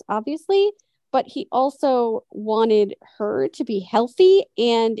success, obviously, but he also wanted her to be healthy,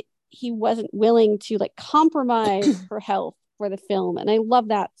 and he wasn't willing to like compromise her health for the film. And I love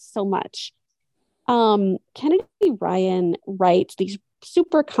that so much. Kennedy Ryan writes these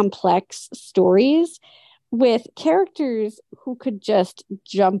super complex stories with characters who could just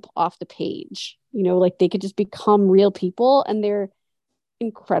jump off the page, like they could just become real people, and they're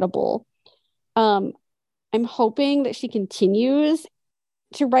incredible. I'm hoping that she continues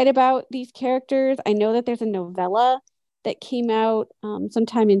to write about these characters. I know that there's a novella that came out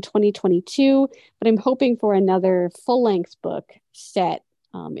sometime in 2022, but I'm hoping for another full-length book set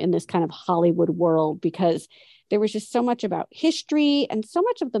in this kind of Hollywood world, because there was just so much about history and so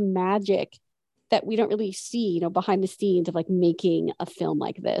much of the magic that we don't really see, behind the scenes of like making a film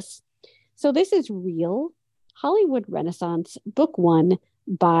like this. So this is Real, Hollywood Renaissance, Book 1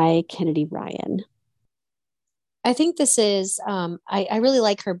 by Kennedy Ryan. I think this is, I really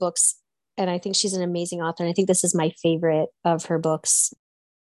like her books, and I think she's an amazing author. And I think this is my favorite of her books.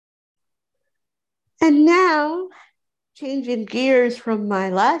 And now, changing gears from my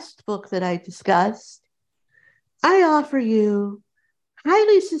last book that I discussed, I offer you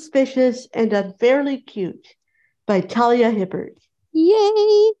Highly Suspicious and Unfairly Cute by Talia Hibbert.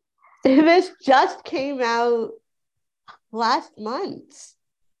 Yay! This just came out last month,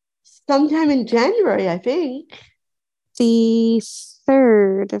 sometime in January, I think. The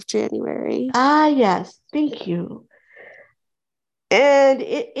 3rd of January. Ah, yes. Thank you. And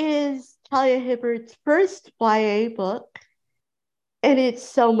it is Talia Hibbert's first YA book, and it's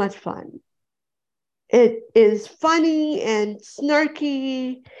so much fun. It is funny and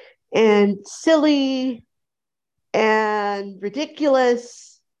snarky and silly and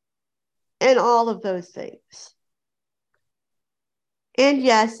ridiculous and all of those things. And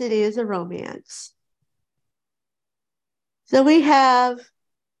yes, it is a romance. So we have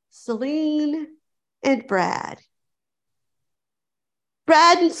Celine and Brad.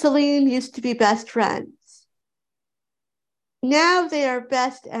 Brad and Celine used to be best friends. Now they are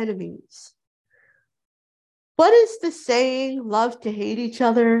best enemies. What is the saying, love to hate each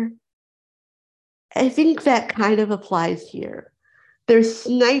other? I think that kind of applies here. They're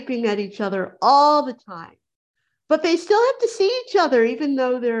sniping at each other all the time, but they still have to see each other, even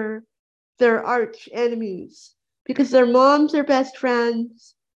though they're arch enemies, because their moms are best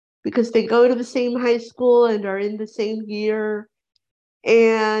friends, because they go to the same high school and are in the same year,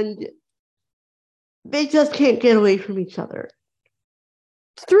 and they just can't get away from each other.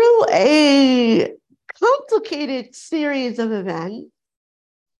 Through a complicated series of events,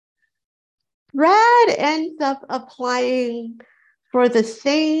 Brad ends up applying for the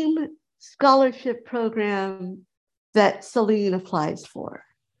same scholarship program that Celine applies for.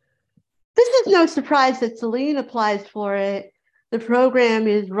 This is no surprise that Celine applies for it. The program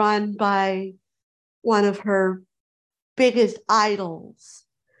is run by one of her biggest idols.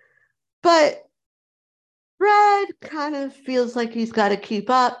 But Brad kind of feels like he's got to keep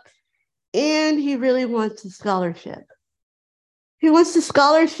up, and he really wants a scholarship. He wants the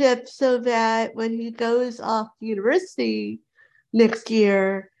scholarship so that when he goes off to university next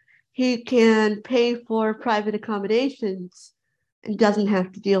year, he can pay for private accommodations and doesn't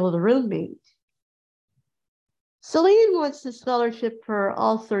have to deal with a roommate. Celine wants the scholarship for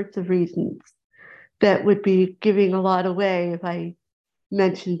all sorts of reasons that would be giving a lot away if I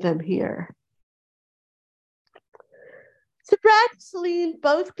mentioned them here. So Brad and Celine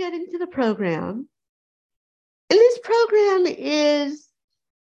both get into the program. And this program is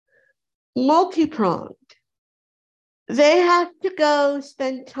multi-pronged. They have to go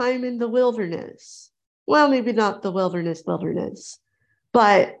spend time in the wilderness. Well, maybe not the wilderness,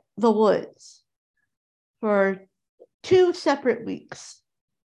 but the woods for 2 separate weeks.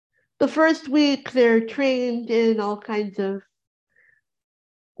 The first week, they're trained in all kinds of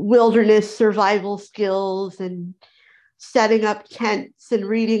wilderness survival skills and setting up tents and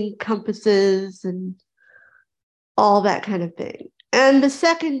reading compasses and all that kind of thing. And the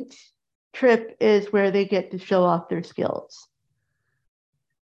second trip is where they get to show off their skills.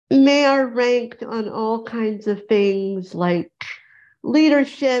 They are ranked on all kinds of things like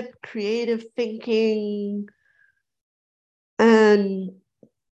leadership, creative thinking, and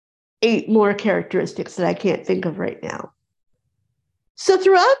 8 more characteristics that I can't think of right now. So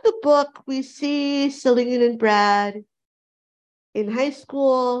throughout the book, we see Celine and Brad in high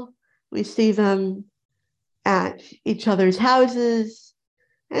school. We see them at each other's houses,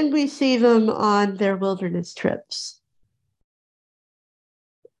 and we see them on their wilderness trips.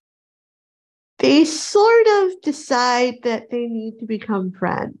 They sort of decide that they need to become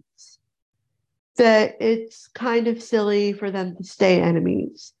friends, that it's kind of silly for them to stay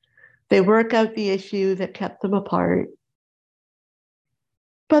enemies. They work out the issue that kept them apart,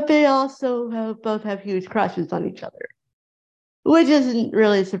 but they also both have huge crushes on each other, which isn't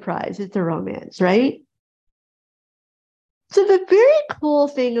really a surprise. It's a romance, right? So the very cool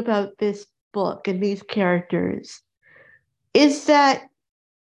thing about this book and these characters is that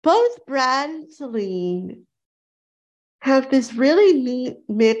both Brad and Celine have this really neat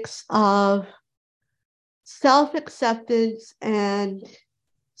mix of self-acceptance and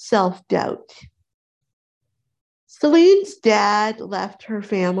self-doubt. Celine's dad left her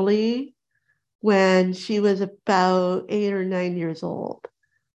family when she was about 8 or 9 years old.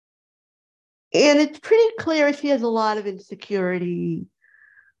 And it's pretty clear she has a lot of insecurity,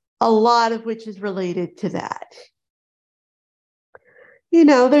 a lot of which is related to that. You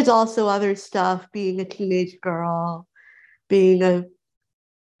know, there's also other stuff, being a teenage girl, being a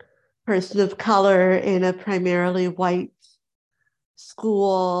person of color in a primarily white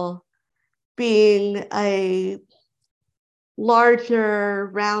school, being a larger,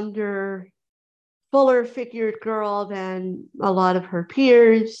 rounder, fuller figured girl than a lot of her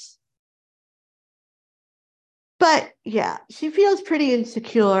peers. But yeah, she feels pretty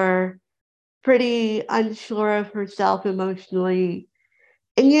insecure, pretty unsure of herself emotionally,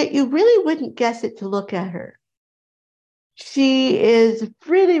 and yet you really wouldn't guess it to look at her. She is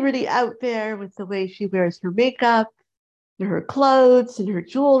really, really out there with the way she wears her makeup, and her clothes, and her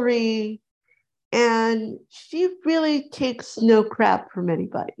jewelry. And she really takes no crap from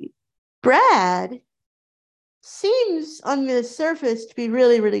anybody. Brad seems on the surface to be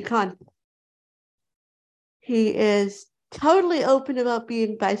really, really confident. He is totally open about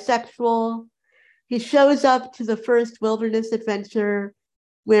being bisexual. He shows up to the first wilderness adventure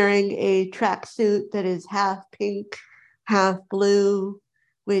wearing a tracksuit that is half pink, half blue,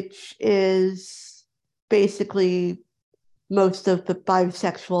 which is basically most of the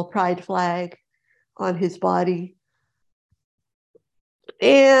bisexual pride flag on his body.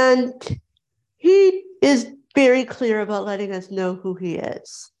 And he is very clear about letting us know who he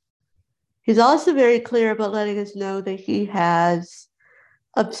is. He's also very clear about letting us know that he has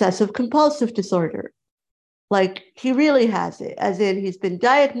obsessive compulsive disorder. Like, he really has it, as in he's been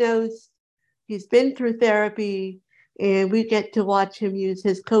diagnosed, he's been through therapy, and we get to watch him use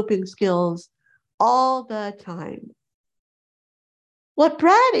his coping skills all the time. What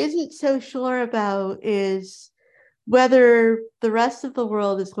Brad isn't so sure about is whether the rest of the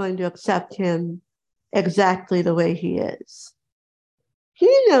world is going to accept him exactly the way he is.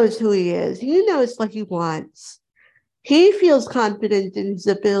 He knows who he is. He knows what he wants. He feels confident in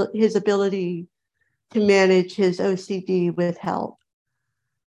his ability to manage his OCD with help.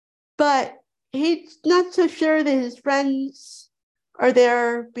 But he's not so sure that his friends are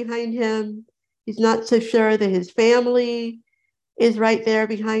there behind him. He's not so sure that his family is right there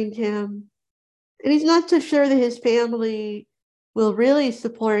behind him. And he's not so sure that his family will really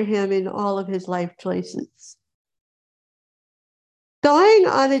support him in all of his life choices. Going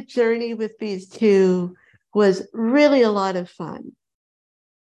on a journey with these two was really a lot of fun.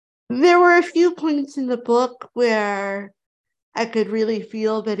 There were a few points in the book where I could really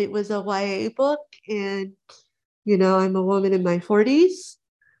feel that it was a YA book, and, I'm a woman in my 40s,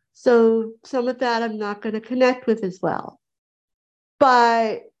 so some of that I'm not going to connect with as well.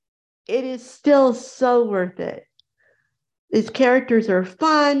 But it is still so worth it. These characters are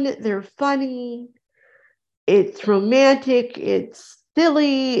fun, they're funny, it's romantic, it's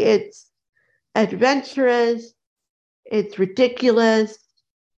silly, it's adventurous, it's ridiculous.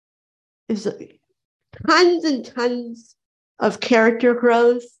 There's tons and tons of character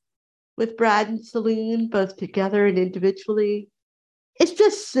growth with Brad and Celine, both together and individually. It's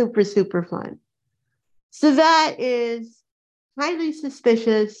just super, super fun. So that is Highly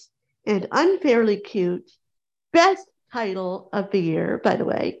Suspicious and Unfairly Cute, best title of the year, by the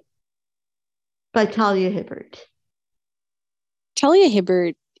way, by Talia Hibbert. Talia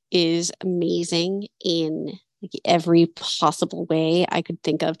Hibbert is amazing in every possible way I could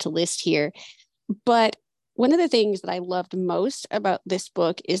think of to list here. But one of the things that I loved most about this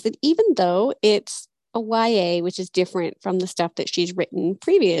book is that even though it's a YA, which is different from the stuff that she's written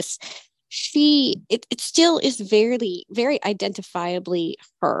previous, it still is very, very identifiably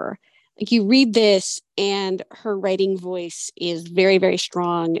her. Like, you read this and her writing voice is very, very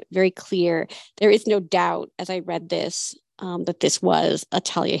strong, very clear. There is no doubt as I read this that this was a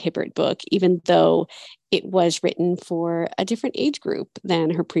Talia Hibbert book, even though it was written for a different age group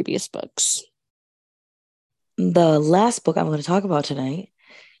than her previous books. The last book I'm going to talk about tonight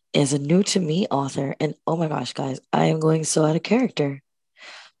is a new to me author. And oh my gosh, guys, I am going so out of character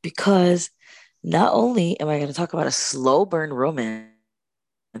because not only am I going to talk about a slow burn romance,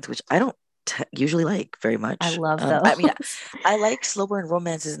 which I don't usually like very much. I love those. I mean, I like slow burn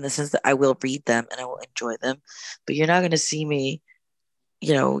romances in the sense that I will read them and I will enjoy them, but you're not going to see me,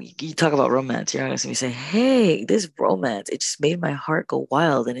 you talk about romance, you're not going to see me say, hey, this romance, it just made my heart go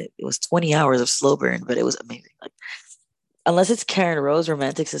wild. And it was 20 hours of slow burn, but it was amazing. Like, unless it's Karen Rose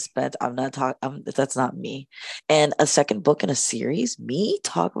romantic suspense, I'm not talking. That's not me. And a second book in a series, me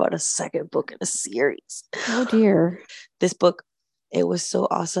talk about a second book in a series. Oh dear. This book, it was so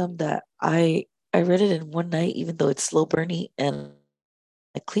awesome that I read it in one night, even though it's slow burny, and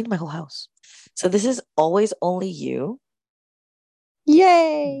I cleaned my whole house. So this is Always Only You.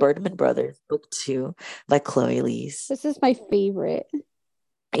 Yay! Birdman Brothers, book 2 by Chloe Lees. This is my favorite.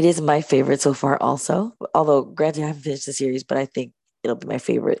 It is my favorite so far also. Although, granted, I haven't finished the series, but I think it'll be my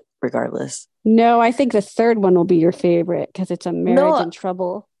favorite regardless. No, I think the third one will be your favorite because it's a marriage in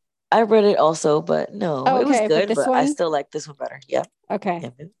trouble. I read it also, but no, Oh, it was okay, good, this but one? I still like this one better. Yeah. Okay.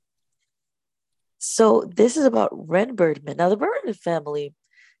 Yeah. So this is about Ren Birdman. Now, the Birdman family,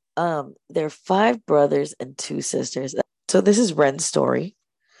 there are 5 brothers and 2 sisters. So this is Ren's story,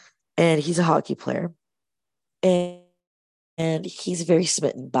 and he's a hockey player, and he's very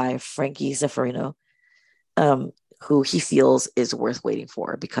smitten by Frankie Zeffirino, who he feels is worth waiting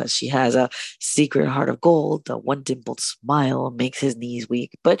for because she has a secret heart of gold. The one dimpled smile makes his knees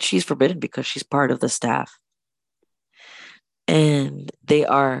weak, but she's forbidden because she's part of the staff. And they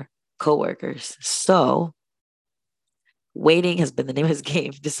are coworkers. So waiting has been the name of his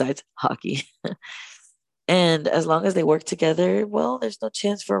game besides hockey. And as long as they work together, well, there's no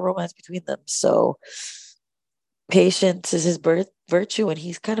chance for a romance between them. So patience is his virtue, and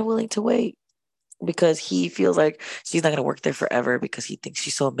he's kind of willing to wait because he feels like she's not going to work there forever because he thinks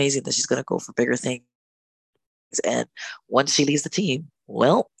she's so amazing that she's going to go for bigger things. And once she leaves the team,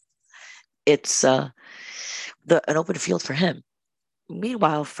 well, it's an open field for him.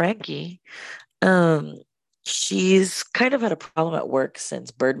 Meanwhile, Frankie, um, she's kind of had a problem at work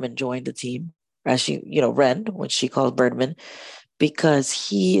since Birdman joined the team, as she, Ren, what she calls Birdman, because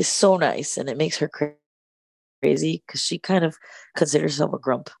he is so nice and it makes her crazy because she kind of considers herself a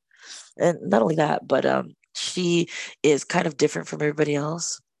grump. And not only that, but she is kind of different from everybody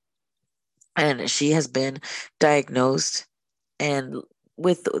else. And she has been diagnosed, and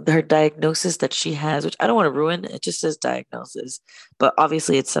with her diagnosis that she has, which I don't want to ruin, it just says diagnosis, but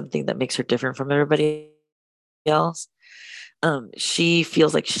obviously it's something that makes her different from everybody else. She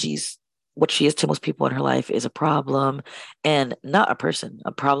feels like what she is to most people in her life is a problem and not a person,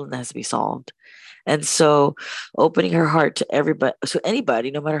 a problem that has to be solved. And so opening her heart to everybody, to anybody,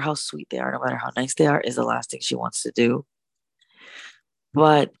 no matter how sweet they are, no matter how nice they are, is the last thing she wants to do.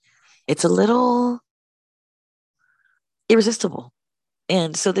 But it's a little irresistible.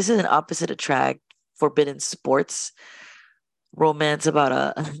 And so this is an opposite attract, forbidden sports romance about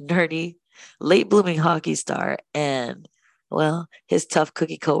a nerdy, late blooming hockey star and, well, his tough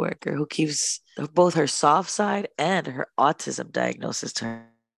cookie coworker who keeps both her soft side and her autism diagnosis to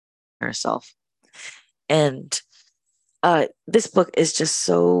herself. And this book is just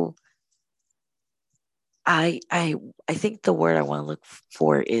so. I think the word I want to look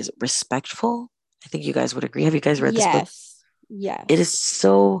for is respectful. I think you guys would agree. Have you guys read this book? Yes. It is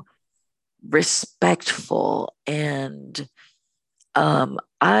so respectful, and I'm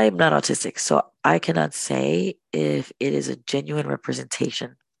not autistic, so I cannot say if it is a genuine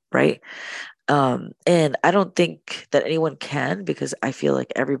representation, right? And I don't think that anyone can, because I feel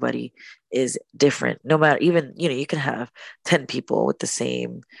like everybody is different. No matter, even, you can have 10 people with the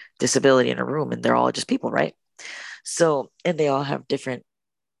same disability in a room and they're all just people, right? So, and they all have different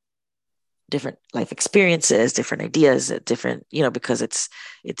life experiences, different ideas, different, because it's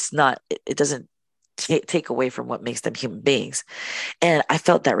not, it doesn't take away from what makes them human beings. And I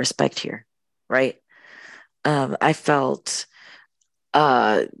felt that respect here, right? I felt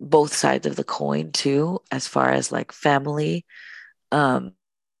both sides of the coin too, as far as like um,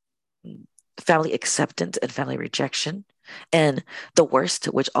 family acceptance and family rejection. And the worst,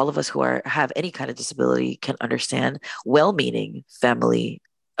 which all of us who have any kind of disability can understand, well-meaning family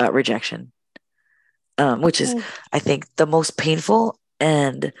rejection, which is, I think, the most painful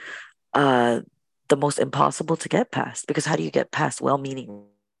and the most impossible to get past. Because how do you get past well-meaning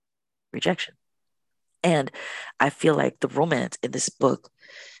rejection? And I feel like the romance in this book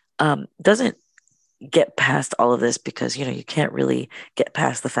doesn't get past all of this because you can't really get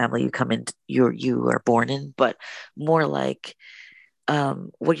past the family you are born in, but more like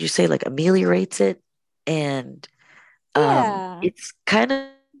what do you say, like ameliorates it. And it's kind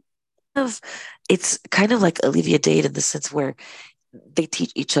of like Olivia Dade in the sense where they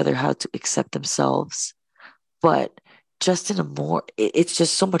teach each other how to accept themselves, but just in it's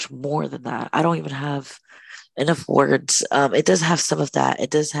just so much more than that. I don't even have enough words. It does have some of that. It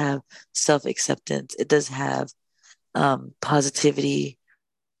does have self-acceptance. It does have positivity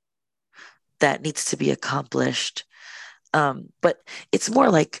that needs to be accomplished. But it's more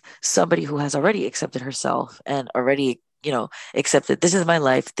like somebody who has already accepted herself and already, accepted, this is my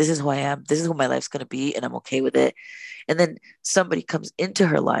life, this is who I am, this is who my life's going to be, and I'm okay with it. And then somebody comes into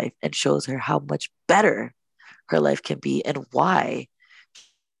her life and shows her how much better her life can be and why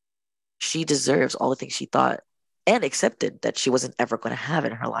she deserves all the things she thought and accepted that she wasn't ever going to have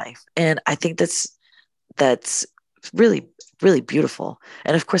in her life. And I think that's really, really beautiful.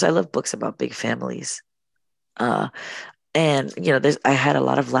 And of course, I love books about big families. And I had a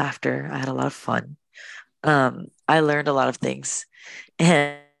lot of laughter. I had a lot of fun. I learned a lot of things,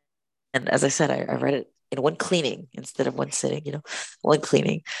 and as I said, I read it in one cleaning instead of one sitting. One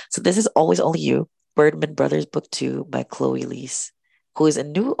cleaning. So this is Always Only You, Birdman Brothers Book 2 by Chloe Leese, who is a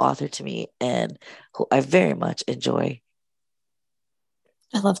new author to me and who I very much enjoy.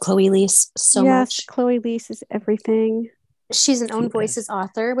 I love Chloe Leese so much. Yes, Chloe Leese is everything. She's an Own Voices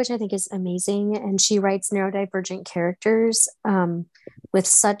author, which I think is amazing. And she writes neurodivergent characters with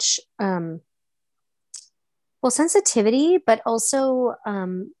such, sensitivity, but also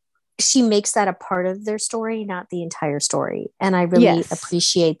she makes that a part of their story, not the entire story. And I really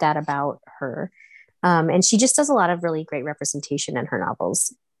appreciate that about her. And she just does a lot of really great representation in her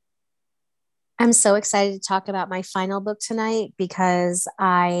novels. I'm so excited to talk about my final book tonight because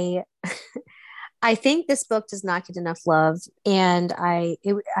I think this book does not get enough love, and I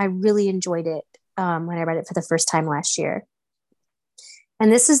really enjoyed it when I read it for the first time last year.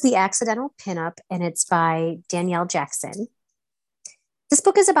 And this is The Accidental Pinup, and it's by Danielle Jackson. This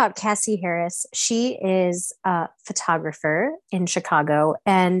book is about Cassie Harris. She is a photographer in Chicago,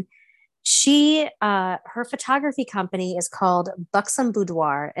 and her photography company is called Buxom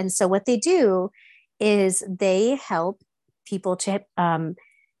Boudoir. And so what they do is they help people to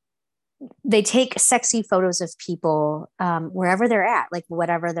they take sexy photos of people wherever they're at, like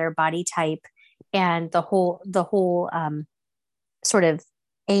whatever their body type, and the whole sort of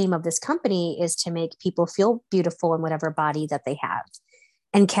aim of this company is to make people feel beautiful in whatever body that they have.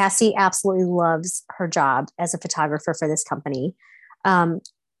 And Cassie absolutely loves her job as a photographer for this company.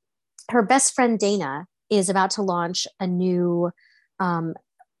 Her best friend Dana is about to launch a new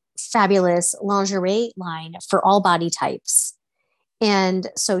fabulous lingerie line for all body types. And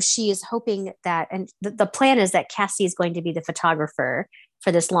so she is hoping that, and the plan is that Cassie is going to be the photographer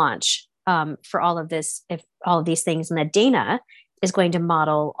for this launch, for all of this, if all of these things, and that Dana is going to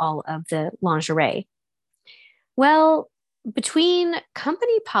model all of the lingerie. Well, between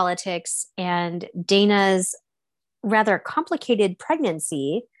company politics and Dana's rather complicated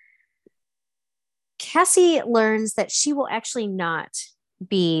pregnancy, Cassie learns that she will actually not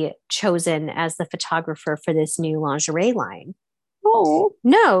be chosen as the photographer for this new lingerie line. Oh,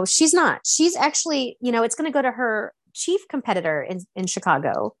 No, she's not. She's actually, it's going to go to her chief competitor in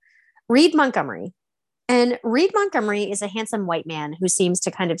Chicago, Reed Montgomery. And Reed Montgomery is a handsome white man who seems to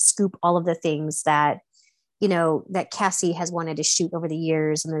kind of scoop all of the things that, that Cassie has wanted to shoot over the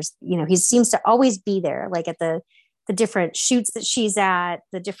years. And there's, he seems to always be there, like at the different shoots that she's at,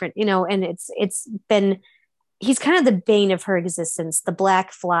 the different, and it's been, he's kind of the bane of her existence, the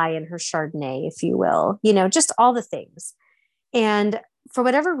black fly in her Chardonnay, if you will, just all the things. And for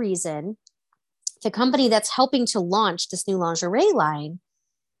whatever reason, the company that's helping to launch this new lingerie line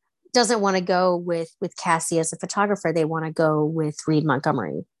doesn't want to go with Cassie as a photographer. They want to go with Reed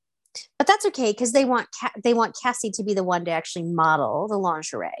Montgomery. But that's okay, because they want Cassie to be the one to actually model the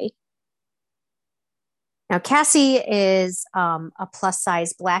lingerie. Now, Cassie is a plus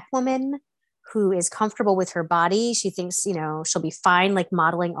size Black woman who is comfortable with her body. She thinks, she'll be fine, like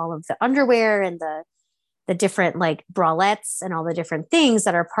modeling all of the underwear and the different like bralettes and all the different things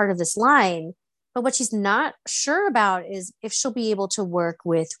that are part of this line. But what she's not sure about is if she'll be able to work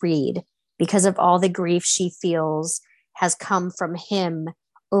with Reed, because of all the grief she feels has come from him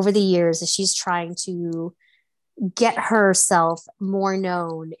over the years as she's trying to get herself more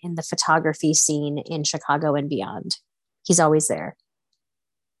known in the photography scene in Chicago and beyond. He's always there.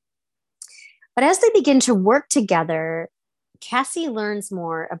 But as they begin to work together, Cassie learns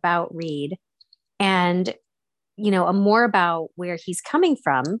more about Reed and, more about where he's coming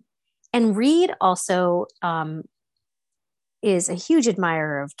from. And Reed also is a huge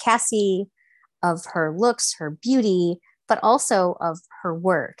admirer of Cassie, of her looks, her beauty, but also of her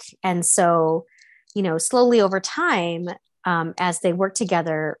work. And so, slowly over time, as they work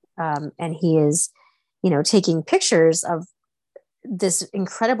together, and he is, taking pictures of this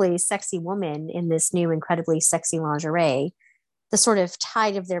incredibly sexy woman in this new incredibly sexy lingerie, the sort of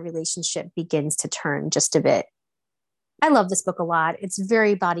tide of their relationship begins to turn just a bit. I love this book a lot. It's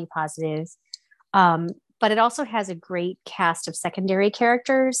very body positive, but it also has a great cast of secondary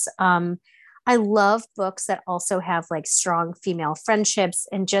characters. I love books that also have like strong female friendships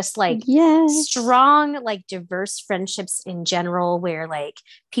and just like strong, like diverse friendships in general, where like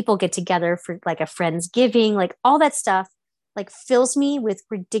people get together for like a Friendsgiving, like all that stuff like fills me with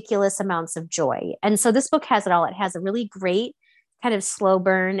ridiculous amounts of joy. And so this book has it all. It has a really great kind of slow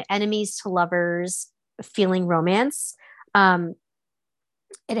burn, enemies to lovers feeling romance.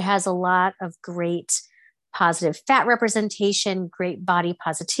 It has a lot of great positive fat representation, great body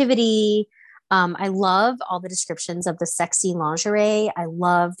positivity. I love all the descriptions of the sexy lingerie. I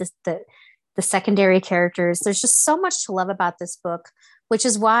love the secondary characters. There's just so much to love about this book, which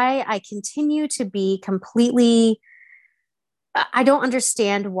is why I continue to be completely, I don't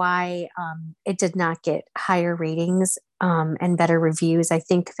understand why it did not get higher ratings and better reviews. I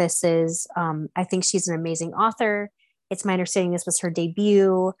think I think she's an amazing author. It's my understanding this was her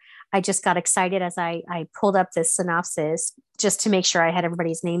debut. I just got excited as I pulled up this synopsis just to make sure I had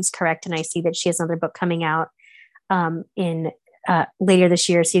everybody's names correct. And I see that she has another book coming out in later this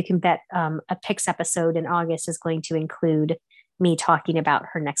year. So you can bet a Picks episode in August is going to include me talking about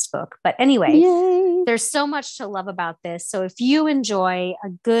her next book. But anyway, yay. There's so much to love about this. So if you enjoy a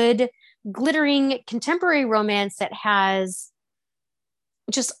good, glittering contemporary romance that has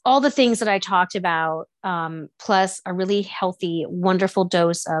just all the things that I talked about, plus a really healthy, wonderful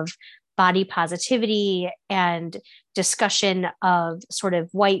dose of body positivity and discussion of sort of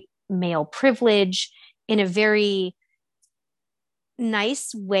white male privilege in a very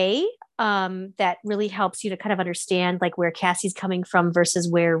nice way, that really helps you to kind of understand like where Cassie's coming from versus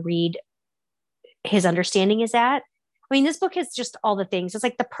where Reed, his understanding is at. I mean, this book is just all the things. It's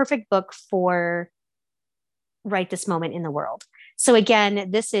like the perfect book for right this moment in the world. So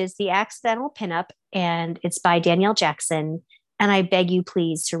again, this is The Accidental Pinup, and it's by Danielle Jackson. And I beg you,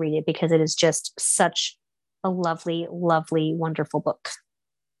 please, to read it because it is just such a lovely, lovely, wonderful book.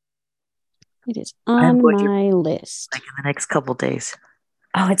 It is on my list. Like in the next couple days.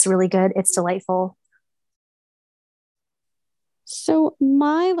 Oh, it's really good. It's delightful. So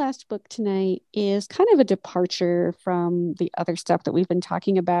my last book tonight is kind of a departure from the other stuff that we've been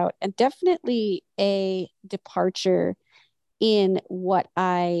talking about, and definitely a departure in what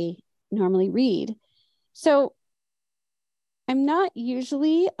I normally read. So I'm not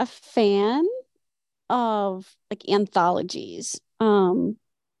usually a fan of like anthologies.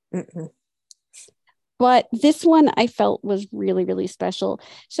 But this one I felt was really, really special.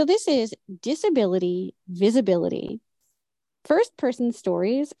 So this is Disability, Visibility, First-Person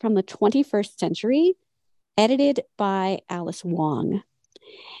Stories from the 21st Century, edited by Alice Wong.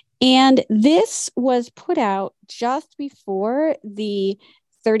 And this was put out just before the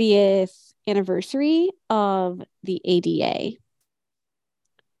 30th anniversary of the ADA.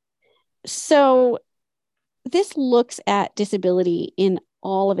 So this looks at disability in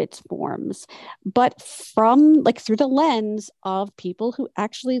all of its forms, but from like through the lens of people who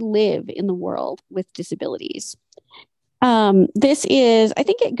actually live in the world with disabilities. This is, I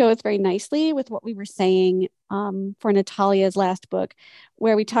think it goes very nicely with what we were saying for Natalia's last book,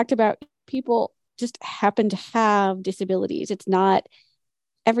 where we talked about people just happen to have disabilities. It's not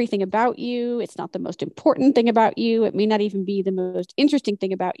everything about you. It's not the most important thing about you. It may not even be the most interesting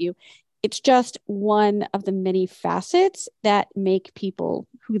thing about you. It's just one of the many facets that make people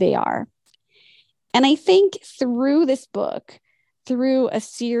who they are. And I think through this book, through a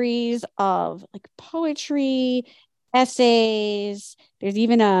series of like poetry, essays, there's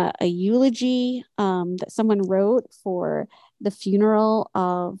even a eulogy that someone wrote for the funeral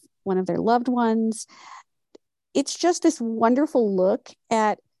of one of their loved ones. It's just this wonderful look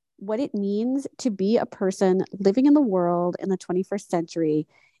at what it means to be a person living in the world in the 21st century,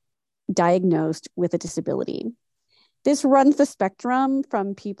 diagnosed with a disability. This runs the spectrum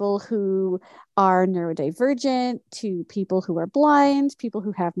from people who are neurodivergent to people who are blind, people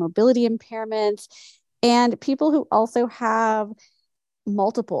who have mobility impairments, and people who also have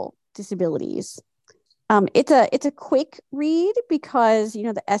multiple disabilities. It's a quick read because, you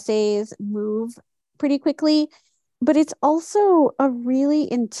know, the essays move pretty quickly, but it's also a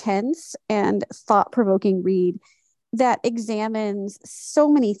really intense and thought-provoking read that examines so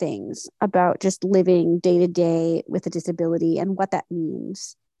many things about just living day to day with a disability and what that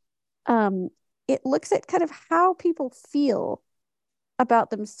means. It looks at kind of how people feel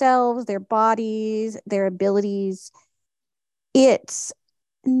about themselves, their bodies, their abilities. It's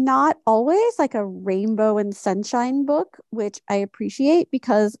not always like a rainbow and sunshine book, which I appreciate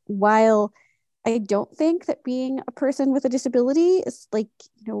because while I don't think that being a person with a disability is like,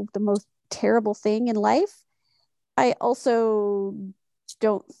 you know, the most terrible thing in life, I also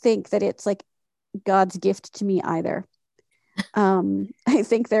don't think that it's like God's gift to me either. I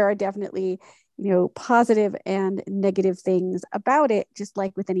think there are definitely, you know, positive and negative things about it, just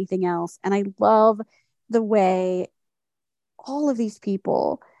like with anything else. And I love the way all of these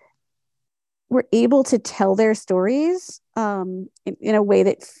people were able to tell their stories in a way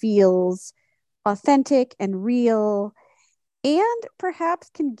that feels authentic and real, and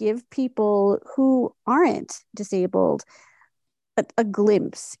perhaps can give people who aren't disabled a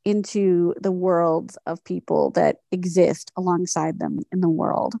glimpse into the worlds of people that exist alongside them in the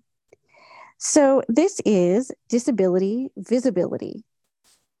world. So this is Disability, Visibility,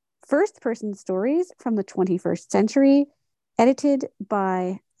 First-Person Stories from the 21st Century, edited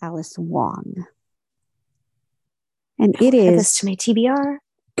by Alice Wong. And it is... Add this to my TBR.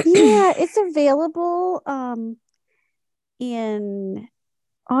 Yeah, it's available in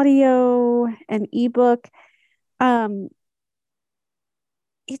audio and ebook.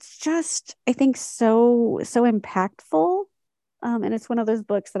 It's just, I think, so impactful. And it's one of those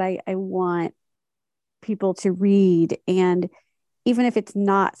books that I want people to read. And even if it's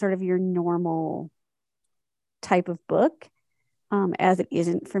not sort of your normal type of book, as it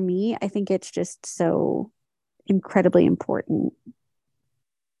isn't for me, I think it's just so incredibly important.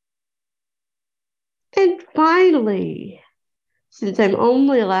 And finally, since I'm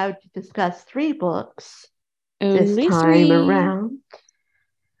only allowed to discuss 3 books this Only time 3. around,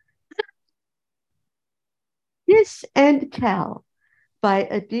 Kiss and Tell by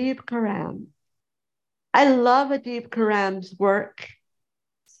Adib Khorram. I love Adib Khorram's work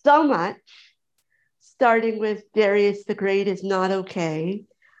so much, starting with Darius the Great is Not Okay.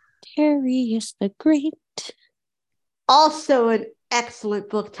 Darius the Great. Also an excellent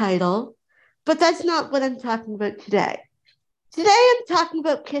book title, but that's not what I'm talking about today. Today I'm talking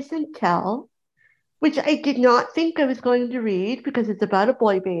about Kiss and Tell, which I did not think I was going to read because it's about a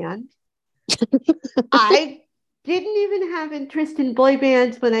boy band. I didn't even have interest in boy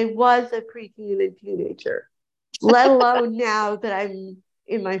bands when I was a preteen and teenager, let alone now that I'm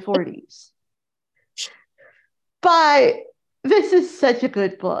in my 40s. But this is such a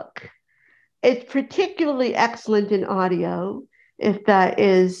good book. It's particularly excellent in audio, if that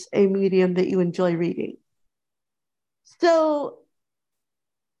is a medium that you enjoy reading. So,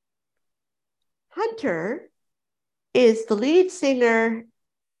 Hunter is the lead singer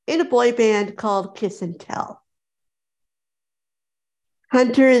in a boy band called Kiss and Tell.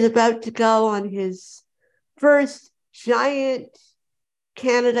 Hunter is about to go on his first giant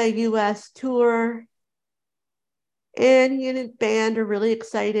Canada-US tour, and he and his band are really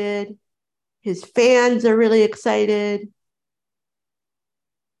excited. His fans are really excited.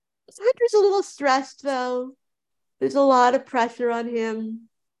 Hunter's a little stressed, though. There's a lot of pressure on him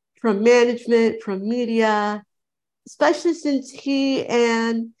from management, from media, especially since he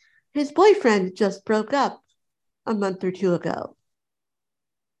and his boyfriend just broke up a month or 2 ago.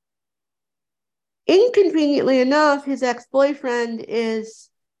 Inconveniently enough, his ex-boyfriend is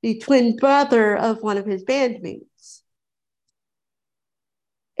the twin brother of one of his bandmates.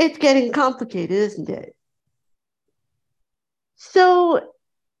 It's getting complicated, isn't it? So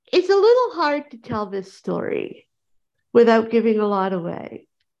it's a little hard to tell this story without giving a lot away.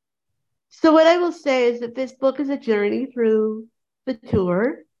 So what I will say is that this book is a journey through the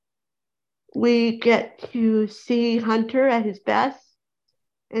tour. We get to see Hunter at his best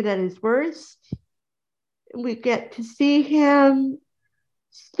and at his worst. We get to see him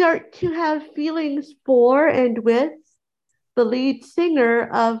start to have feelings for and with the lead singer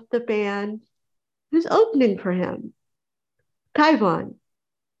of the band who's opening for him, Kaivan.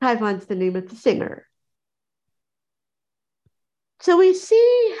 Kaivan's the name of the singer. So we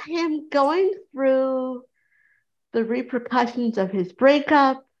see him going through the repercussions of his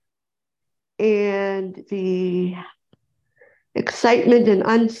breakup and the excitement and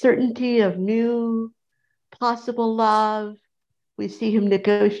uncertainty of new possible love. We see him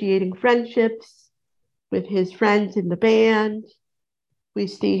negotiating friendships with his friends in the band. We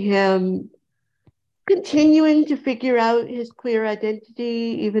see him continuing to figure out his queer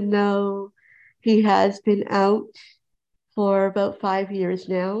identity, even though he has been out for about 5 years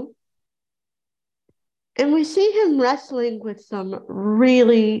now. And we see him wrestling with some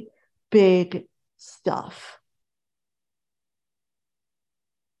really big stuff.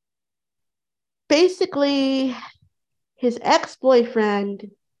 Basically, his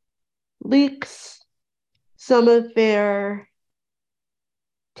ex-boyfriend leaks some of their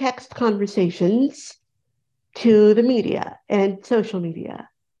text conversations to the media and social media.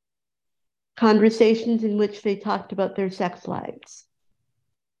 Conversations in which they talked about their sex lives.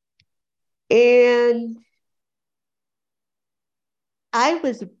 And I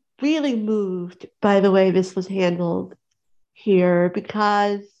was really moved by the way this was handled here,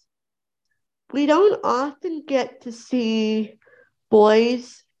 because we don't often get to see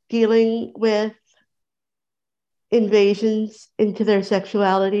boys dealing with invasions into their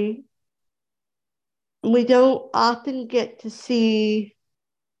sexuality. We don't often get to see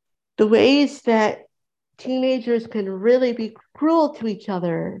the ways that teenagers can really be cruel to each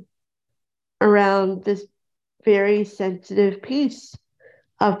other around this very sensitive piece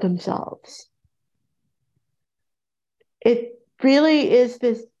of themselves. It really is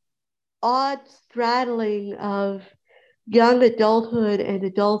this odd straddling of young adulthood and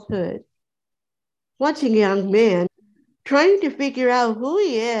adulthood. Watching a young man trying to figure out who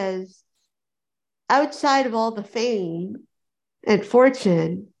he is outside of all the fame and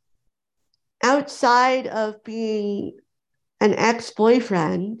fortune, outside of being an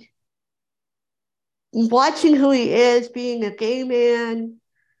ex-boyfriend, watching who he is being a gay man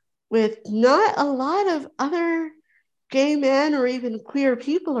with not a lot of other gay men or even queer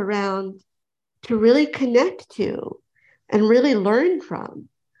people around to really connect to and really learn from.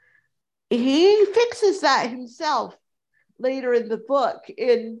 He fixes that himself later in the book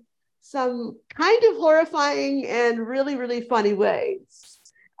in some kind of horrifying and really, really funny ways,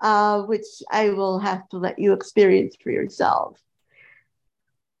 which I will have to let you experience for yourself.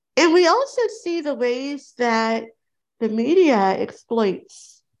 And we also see the ways that the media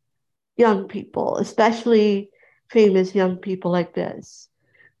exploits young people, especially famous young people like this.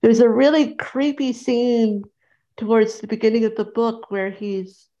 There's a really creepy scene towards the beginning of the book where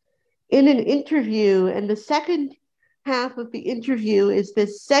he's in an interview, and the second half of the interview is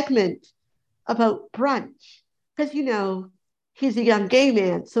this segment about brunch. Because, he's a young gay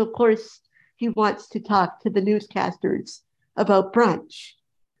man, so of course he wants to talk to the newscasters about brunch.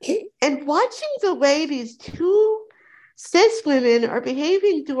 And watching the way these two cis women are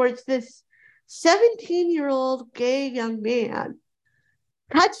behaving towards this 17-year-old gay young man,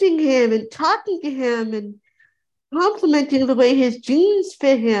 touching him and talking to him and complimenting the way his jeans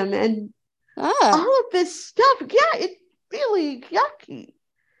fit him and all of this stuff. Yeah, it's really yucky.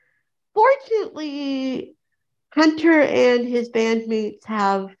 Fortunately, Hunter and his bandmates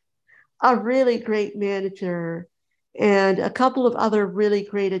have a really great manager and a couple of other really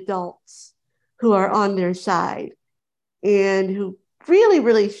great adults who are on their side and who really,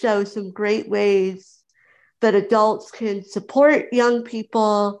 really show some great ways that adults can support young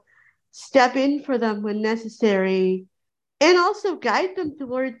people, step in for them when necessary, and also guide them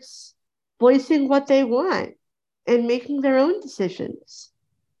towards voicing what they want and making their own decisions.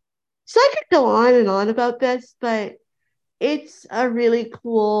 So I could go on and on about this, but it's a really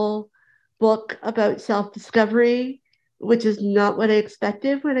cool book about self-discovery, which is not what I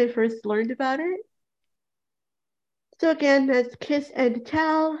expected when I first learned about it. So again, that's Kiss and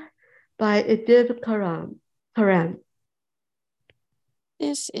Tell by Idib Karam.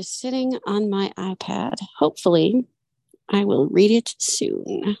 This is sitting on my iPad. Hopefully, I will read it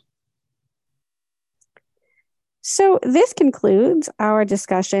soon. So this concludes our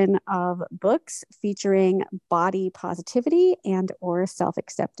discussion of books featuring body positivity and or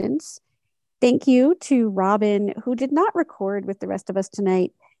self-acceptance. Thank you to Robin, who did not record with the rest of us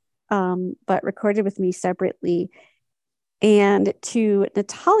tonight, but recorded with me separately, and to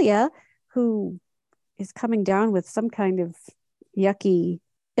Natalia, who is coming down with some kind of yucky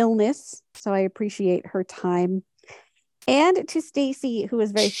illness, so I appreciate her time, and to Stacy, who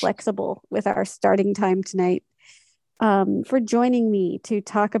is very flexible with our starting time tonight, for joining me to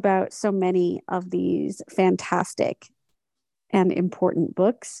talk about so many of these fantastic and important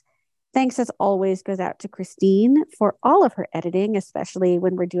books. Thanks, as always, goes out to Christine for all of her editing, especially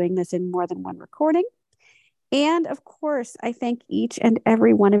when we're doing this in more than one recording. And of course, I thank each and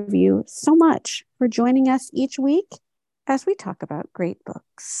every one of you so much for joining us each week as we talk about great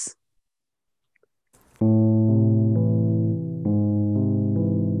books.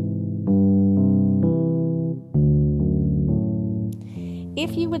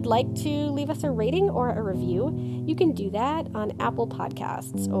 If you would like to leave us a rating or a review, you can do that on Apple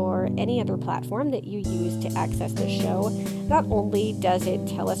Podcasts or any other platform that you use to access the show. Not only does it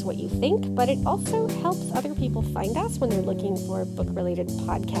tell us what you think, but it also helps other people find us when they're looking for book-related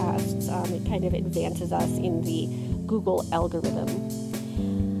podcasts. It kind of advances us in the Google algorithm.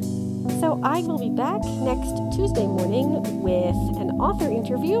 So I will be back next Tuesday morning with an author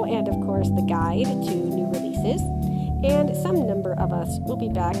interview and, of course, the guide to new releases. And some number of us will be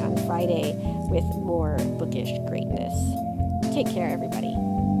back on Friday with more bookish greatness. Take care, everybody.